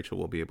sure Rachel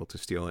will be able to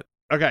steal it.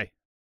 Okay.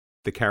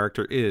 The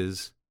character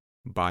is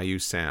Bayou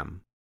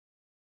Sam.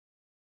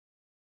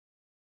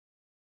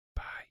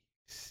 Bye,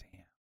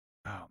 Sam.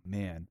 Oh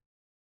man.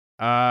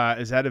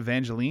 Is that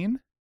Evangeline?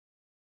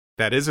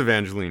 That is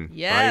Evangeline. Bayou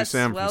Yes,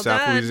 Sam well from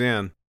South done.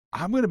 Louisiana.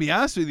 I'm gonna be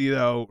honest with you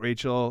though,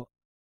 Rachel.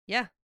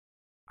 Yeah.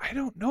 I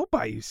don't know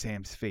Bayou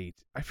Sam's fate.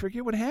 I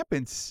forget what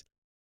happens.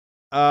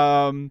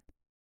 Does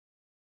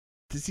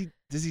he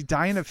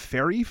die in a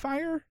ferry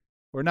fire?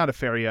 Or not a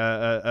ferry,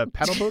 a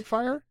paddle boat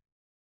fire?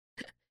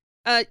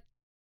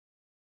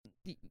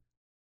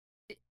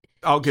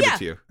 I'll give it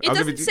to you. It I'll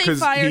give doesn't it to you say 'cause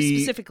fire he-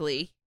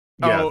 specifically.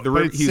 Yeah, Oh,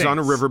 but it he's on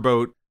a sinks.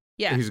 riverboat.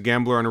 Yeah. He's a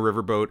gambler on a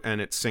riverboat, and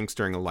it sinks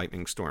during a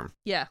lightning storm.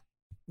 Yeah.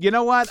 You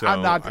know what? So,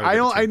 I'm not. I would I give it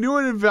don't. to I you. knew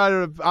it.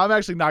 I'm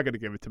actually not going to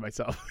give it to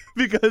myself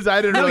because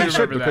I didn't No, really you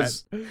should, remember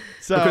because- that.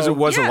 So, because it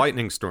was Yeah. a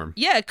lightning storm.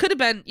 Yeah, it could have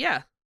been.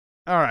 Yeah.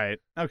 all right.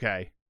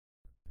 Okay.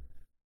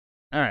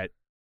 All right.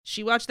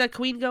 She watched that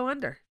queen go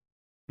under.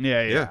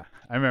 Yeah. Yeah.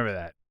 I remember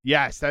that.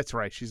 Yes, that's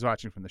right. She's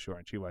watching from the shore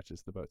and she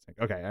watches the boat sink.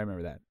 Okay, I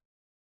remember that.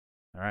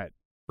 All right.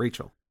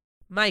 Rachel,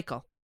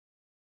 Michael.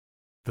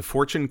 the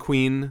Fortune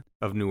Queen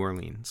of New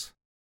Orleans.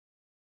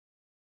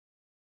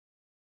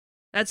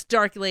 That's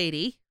Dark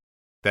Lady.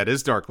 That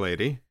is Dark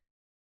Lady.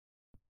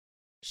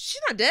 She's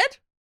not dead.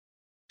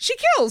 She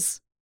kills.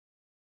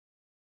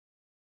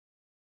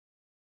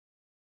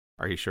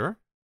 Are you sure?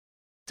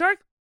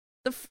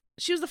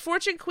 She was the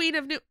Fortune Queen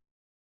of New.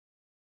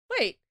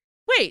 Wait.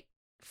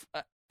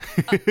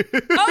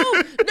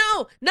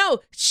 No.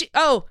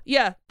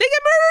 Yeah. They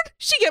get murdered.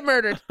 She get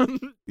murdered.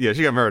 Yeah,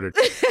 she got murdered.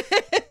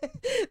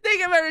 They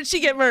get murdered. She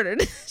get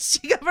murdered.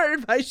 She got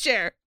murdered by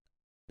Cher.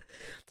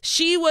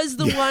 She was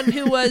the one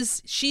who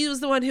was. She was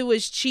the one who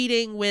was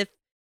cheating with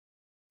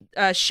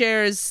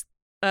Cher's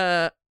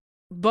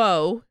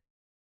beau,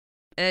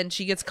 and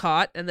she gets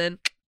caught, and then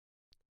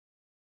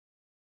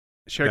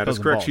Sherry That kills is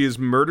them correct. both. She is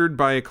murdered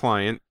by a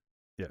client.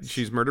 Yes.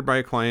 She's murdered by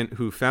a client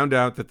who found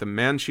out that the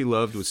man she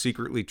loved was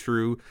secretly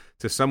true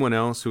to someone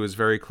else who is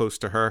very close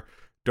to her.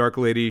 Dark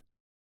Lady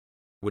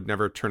would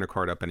never turn a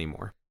card up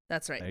anymore.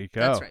 that's right. There you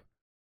go. That's right.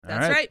 All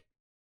That's right.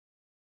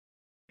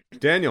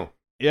 Daniel.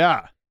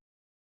 Yeah.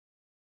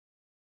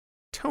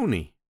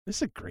 Tony. This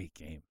is a great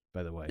game,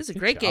 by the way. This is a Good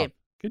great job. game.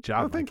 Good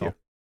job, Oh, thank Michael. you.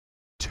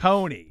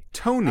 Tony.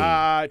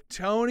 Tony.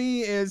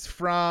 Tony is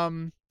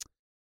from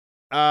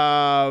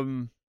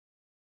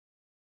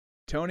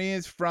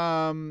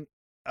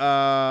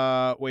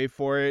wait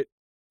for it.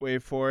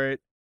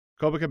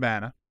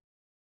 Copacabana.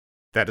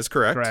 That is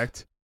correct.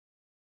 Correct.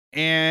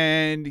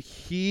 And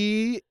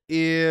he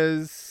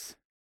is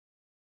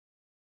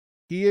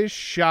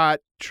shot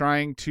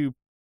trying to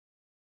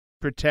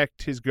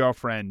protect his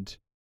girlfriend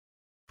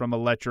from a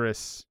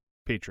lecherous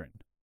patron.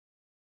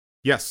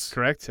 Yes.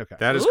 Correct? Okay.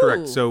 That is Ooh.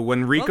 correct. So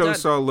when Rico done.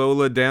 saw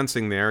Lola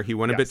dancing there, he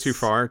went a bit too Yes.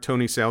 far.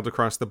 Tony sailed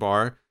across the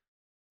bar.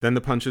 Then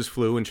the punches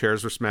flew and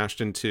chairs were smashed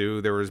in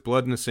two. There was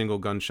blood and a single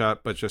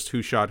gunshot, but just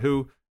who shot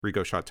who?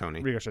 Rico shot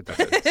Tony. Rico shot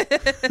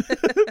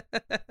that.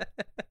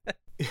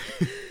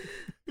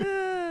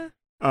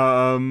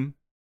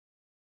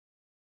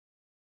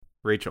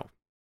 Rachel.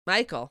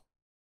 Michael.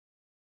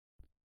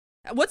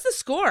 What's the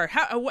score?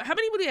 How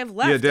many would we have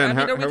left? Yeah, Dan, I mean,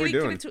 how are are we we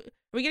doing? are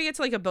we gonna get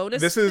to like a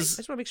bonus? This thing? is I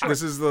just want to make sure.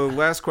 This is the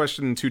last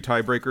question and 2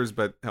 tiebreakers,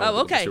 but hell, Oh,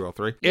 we'll just okay. do all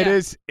 3. Yeah.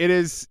 It's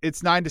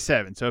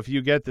 9-7. So if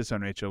you get this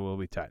one, Rachel, we'll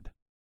be tied.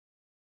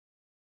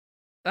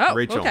 Oh,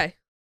 Rachel. okay.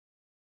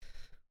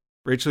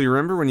 Rachel, you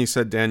remember when you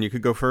said, Dan, you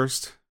could go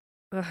first?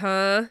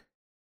 Uh-huh.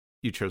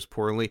 You chose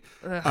poorly.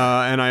 Ugh.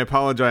 And I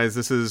apologize.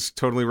 This is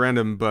totally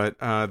random, but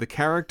the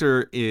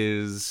character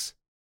is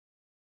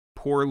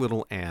poor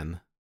little Anne.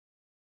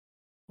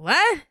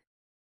 What?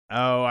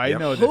 Oh, I Yep.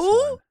 know this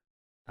Who? one.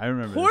 I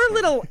remember Poor this one.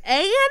 little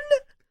Anne?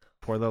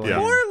 Poor little Yeah.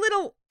 Anne. Poor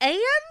little Anne?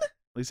 At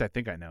least I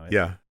think I know it.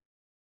 Yeah.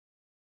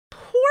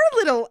 Poor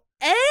little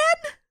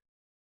Anne?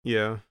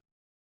 Yeah.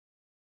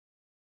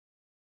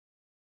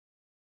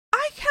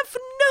 I have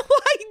no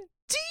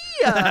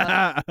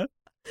idea.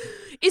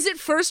 Is it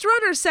first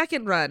run or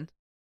second run?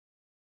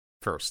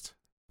 First.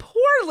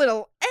 Poor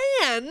little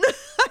Anne.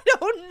 I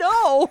don't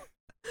know.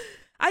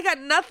 I got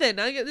nothing.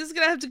 This is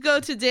going to have to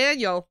go to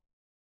Daniel.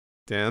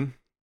 Dan?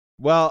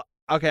 Well,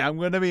 okay, I'm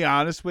going to be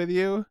honest with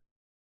you.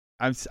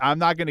 I'm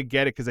not going to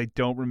get it because I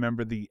don't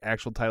remember the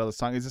actual title of the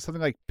song. Is it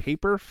something like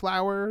Paper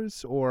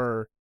Flowers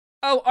or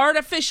Oh,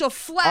 Artificial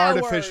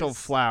Flowers. Artificial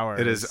Flowers?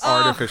 It is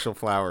Ugh. Artificial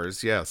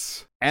Flowers,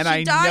 yes. And She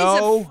I dies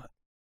know.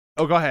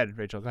 Oh, go ahead,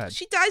 Rachel. Go ahead.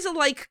 She dies of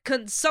like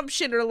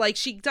consumption or like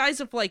she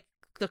dies of like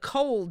the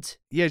cold.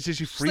 Yeah, she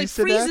She like freezes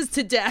to death? freezes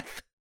to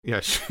death. Yeah,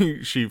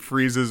 she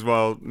freezes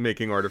while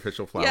making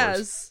artificial flowers.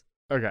 Yes.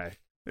 Okay.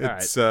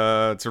 It's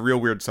a real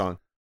weird song.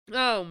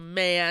 Oh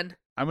man.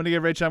 I'm going to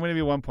give Rachel, I'm going to give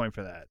you 1 point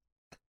for that.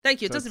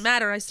 Thank you. It So doesn't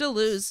matter. I still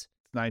lose.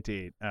 It's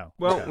 98. Oh.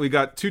 Well, okay. we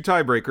got 2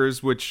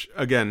 tiebreakers, which,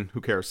 again,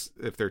 who cares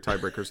if they're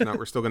tiebreakers or not?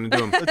 We're still going to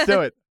do them. Let's do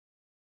it.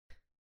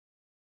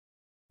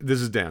 This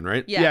is Dan,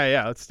 right?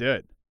 Yeah. Let's do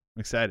it.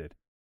 I'm excited.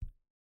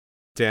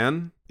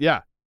 Dan,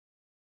 Yeah.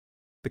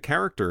 the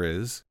character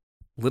is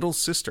Little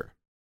Sister.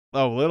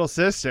 Oh, little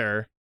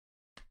sister.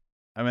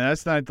 I mean,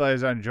 that's not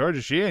on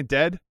Georgia. She ain't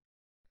dead.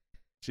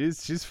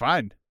 She's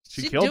fine.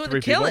 She She's killed doing 3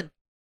 the killing. people.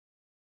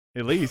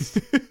 At least.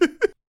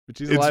 But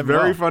she's It's alive and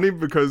very well. funny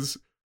because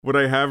what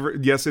I have,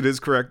 yes, it is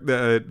correct.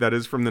 That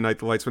is from The Night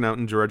the Lights Went Out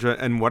in Georgia.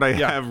 And what I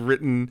Yeah. have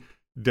written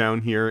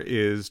down here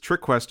is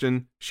trick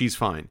question. She's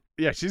fine.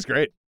 Yeah, she's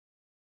great.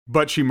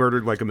 But she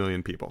murdered like 1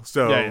 million people.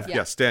 So, Yeah.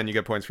 yes, Dan, you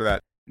get points for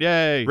that.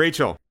 Yay.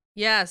 Rachel,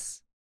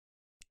 Yes.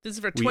 This is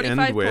for We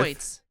 25 end with-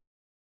 points.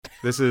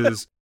 this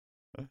is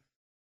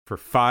for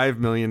 $5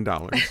 million.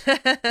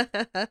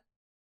 The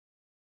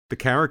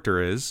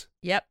character is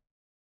Yep.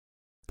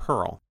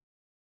 Pearl.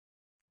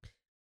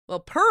 Well,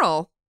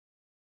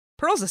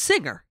 Pearl's a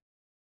singer.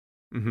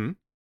 Mm-hmm.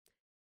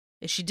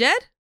 Is she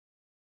dead?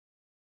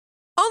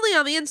 Only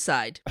on the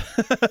inside.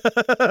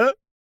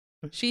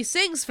 She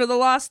sings for the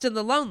lost and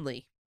the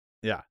lonely.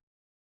 Yeah.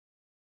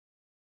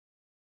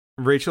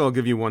 Rachel, I'll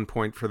give you 1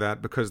 point for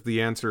that because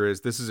the answer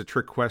is this is a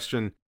trick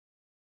question.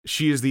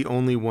 She is the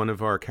only one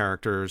of our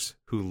characters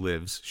who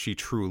lives. She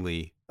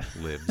truly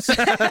lives. And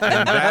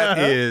that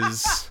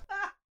is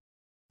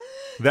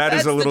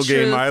That's a the little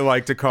game truth. I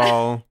like to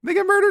call They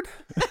Get Murdered.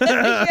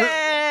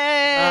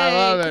 Yay! I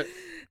love it.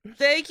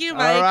 Thank you, All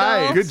Michael.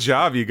 right. Good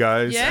job, you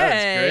guys. Yeah.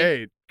 That's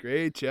great.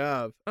 Great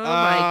job. Oh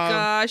my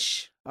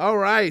gosh. All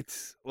right.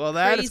 Well,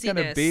 that is going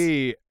to Craziness.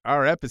 be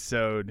our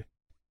episode,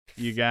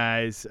 you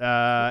guys.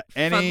 Fun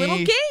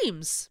little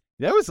games.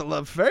 That was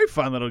very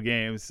fun little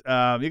games.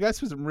 You guys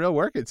put some real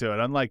work into it,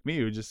 unlike me,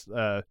 who just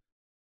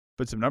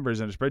put some numbers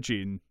in a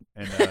spreadsheet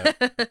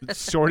and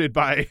sorted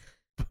by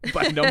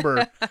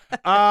number.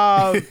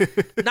 Not even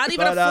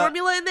But, a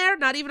formula in there?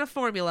 Not even a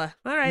formula.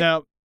 All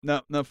right.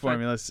 No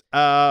formulas.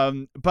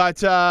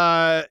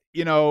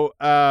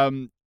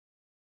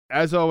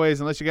 As always,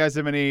 unless you guys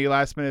have any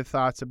last minute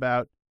thoughts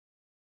about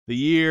the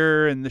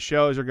year and the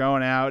shows are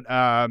going out.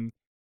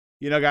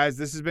 Guys,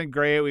 this has been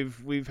great.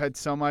 We've had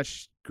so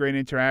much great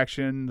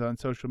interactions on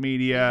social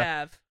media. We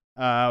have.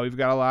 We've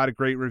got a lot of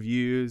great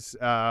reviews.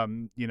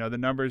 The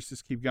numbers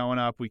just keep going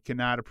up. We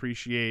cannot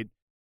appreciate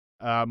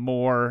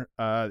more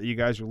that you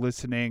guys are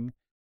listening,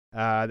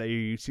 that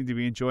you seem to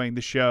be enjoying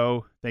the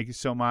show. Thank you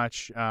so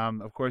much.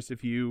 Of course,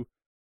 if you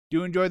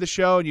do enjoy the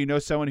show and you know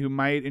someone who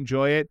might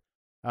enjoy it,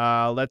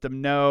 let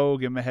them know,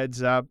 give them a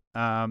heads up.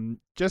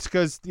 Just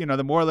because,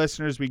 the more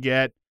listeners we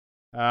get,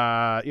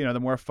 the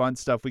more fun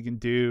stuff we can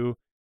do.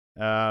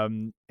 But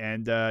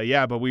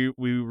we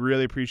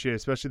really appreciate it,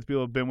 especially the people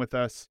who have been with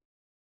us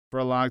for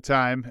a long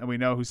time, and we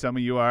know who some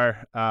of you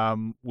are.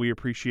 We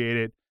appreciate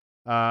it.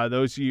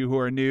 Those of you who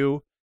are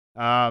new,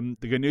 the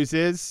good news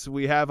is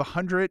we have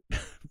 100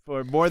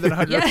 or more than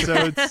 100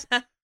 episodes.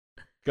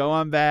 Go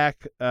on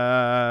back,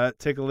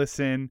 take a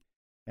listen,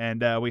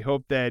 and we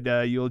hope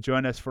that you'll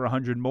join us for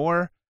 100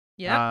 more.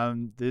 Yeah.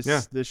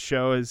 This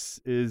show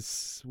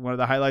is one of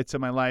the highlights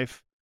of my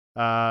life.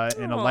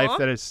 In a life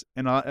that is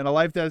in a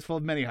life that is full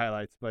of many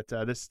highlights, but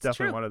this is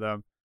definitely one of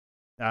them.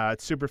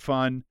 It's super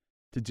fun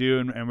to do,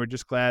 and we're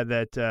just glad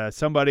that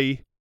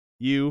somebody,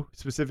 you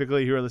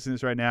specifically who are listening to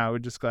this right now, we're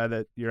just glad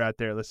that you're out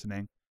there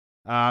listening.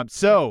 I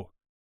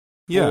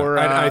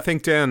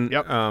think, Dan,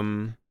 yep.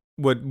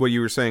 What you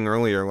were saying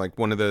earlier, like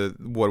what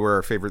were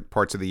our favorite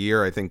parts of the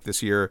year? I think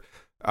this year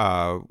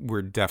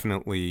we're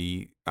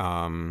definitely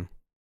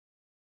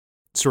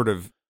sort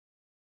of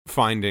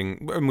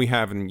finding, and we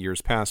have in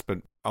years past, but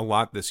a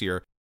lot this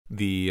year,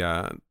 the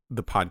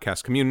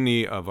podcast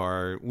community of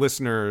our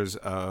listeners,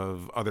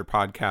 of other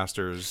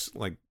podcasters,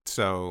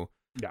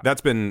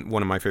 that's been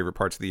one of my favorite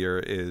parts of the year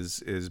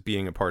is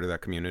being a part of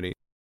that community.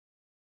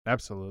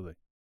 Absolutely.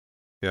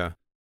 Yeah.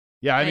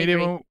 I mean,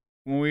 even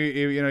when we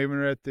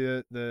even at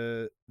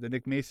the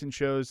Nick Mason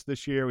shows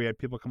this year, we had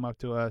people come up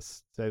to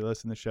us, say they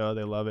listen to the show,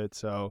 they love it,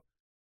 so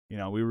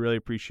we really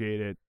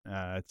appreciate it.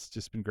 It's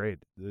just been great.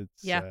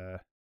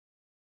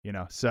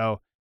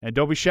 And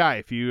don't be shy.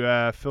 If you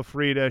feel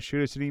free to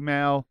shoot us an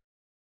email,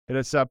 hit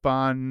us up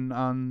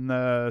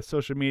on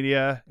social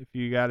media. If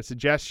you got a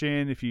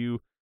suggestion, if you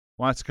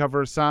want us to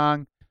cover a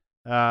song,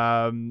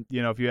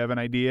 if you have an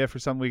idea for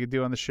something we could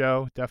do on the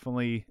show,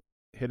 definitely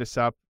hit us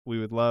up. We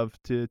would love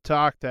to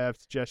talk, to have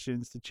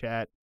suggestions, to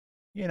chat.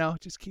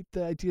 Just keep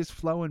the ideas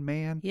flowing,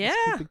 man. Yeah.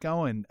 Just keep it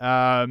going.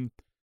 Okay,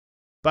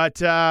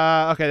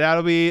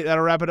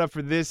 that'll wrap it up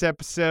for this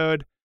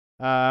episode.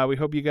 We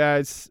hope you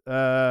guys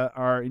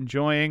are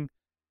enjoying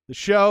the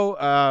show,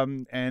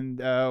 and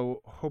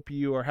hope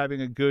you are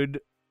having a good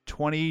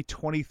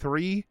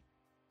 2023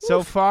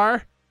 so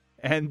far.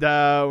 And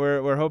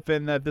we're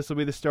hoping that this will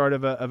be the start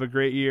of a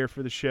great year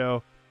for the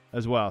show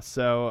as well.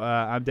 So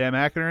I'm Dan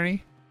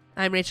McInerney.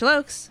 I'm Rachel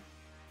Oakes.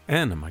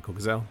 And I'm Michael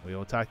Gazelle. We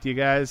will talk to you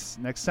guys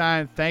next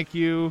time. Thank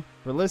you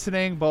for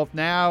listening, both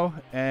now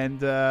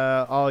and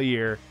all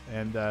year,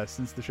 and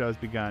since the show has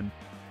begun.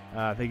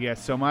 Thank you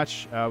guys so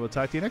much. We'll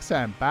talk to you next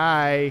time.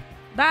 Bye.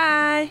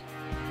 Bye.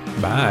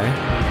 Bye.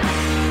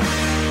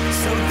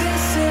 So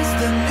this is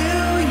the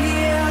new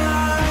year.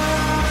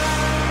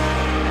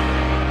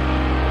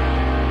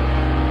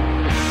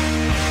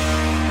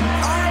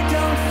 I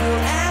don't feel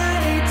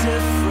any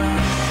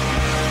different.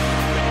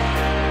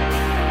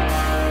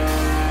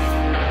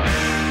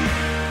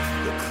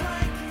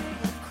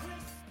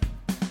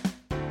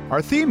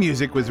 Our theme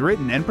music was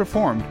written and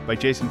performed by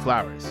Jason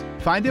Flowers.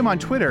 Find him on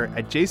Twitter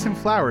at Jason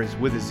Flowers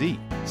with a Z.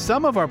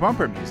 Some of our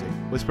bumper music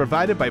was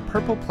provided by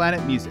Purple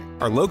Planet Music.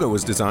 Our logo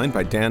was designed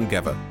by Dan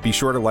Geva. Be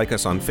sure to like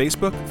us on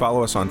Facebook,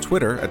 follow us on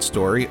Twitter at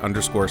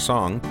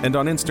story_song, and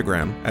on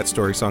Instagram at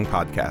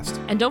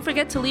StorySongPodcast. And don't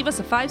forget to leave us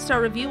a 5-star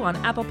review on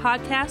Apple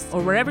Podcasts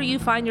or wherever you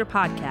find your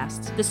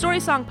podcasts. The Story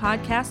Song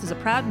Podcast is a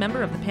proud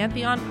member of the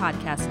Pantheon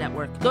Podcast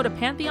Network. Go to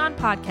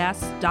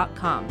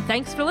pantheonpodcasts.com.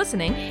 Thanks for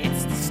listening.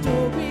 It's the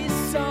Story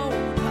Song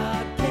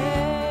Podcast.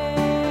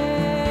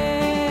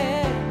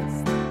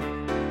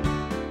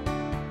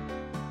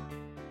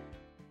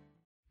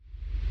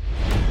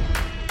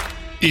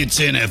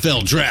 It's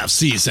NFL draft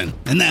season,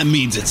 and that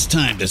means it's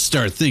time to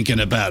start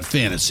thinking about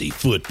fantasy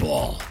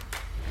football.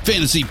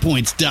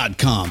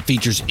 FantasyPoints.com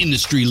features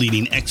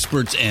industry-leading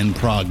experts and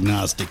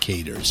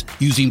prognosticators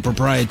using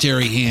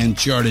proprietary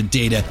hand-charted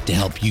data to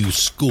help you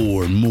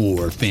score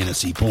more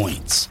fantasy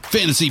points.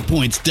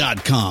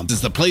 FantasyPoints.com is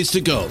the place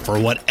to go for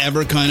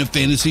whatever kind of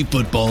fantasy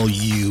football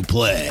you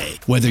play.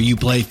 Whether you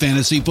play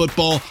fantasy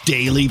football,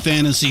 daily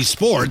fantasy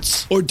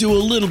sports, or do a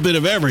little bit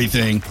of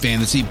everything,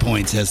 Fantasy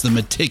Points has the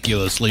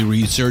meticulously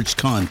researched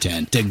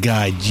content to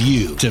guide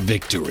you to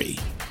victory.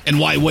 And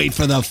why wait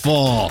for the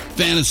fall?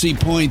 Fantasy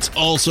Points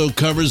also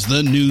covers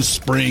the new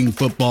spring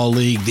football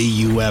league,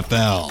 the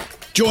UFL.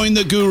 Join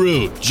the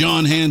guru,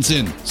 John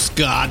Hansen,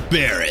 Scott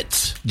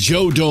Barrett,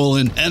 Joe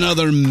Dolan, and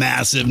other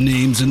massive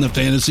names in the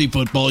fantasy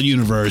football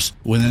universe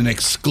with an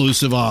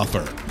exclusive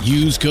offer.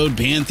 Use code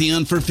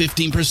Pantheon for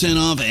 15%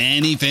 off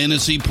any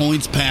Fantasy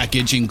Points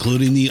package,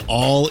 including the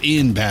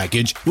all-in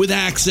package with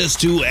access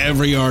to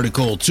every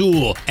article,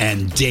 tool,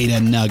 and data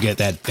nugget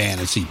that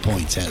Fantasy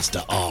Points has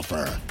to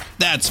offer.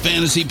 That's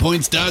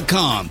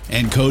fantasypoints.com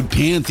and code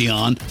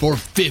Pantheon for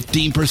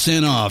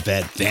 15% off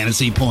at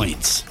Fantasy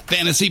Points.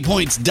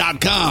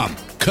 Fantasypoints.com,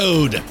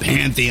 code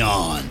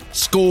Pantheon.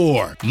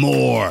 Score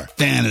more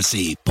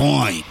fantasy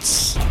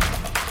points.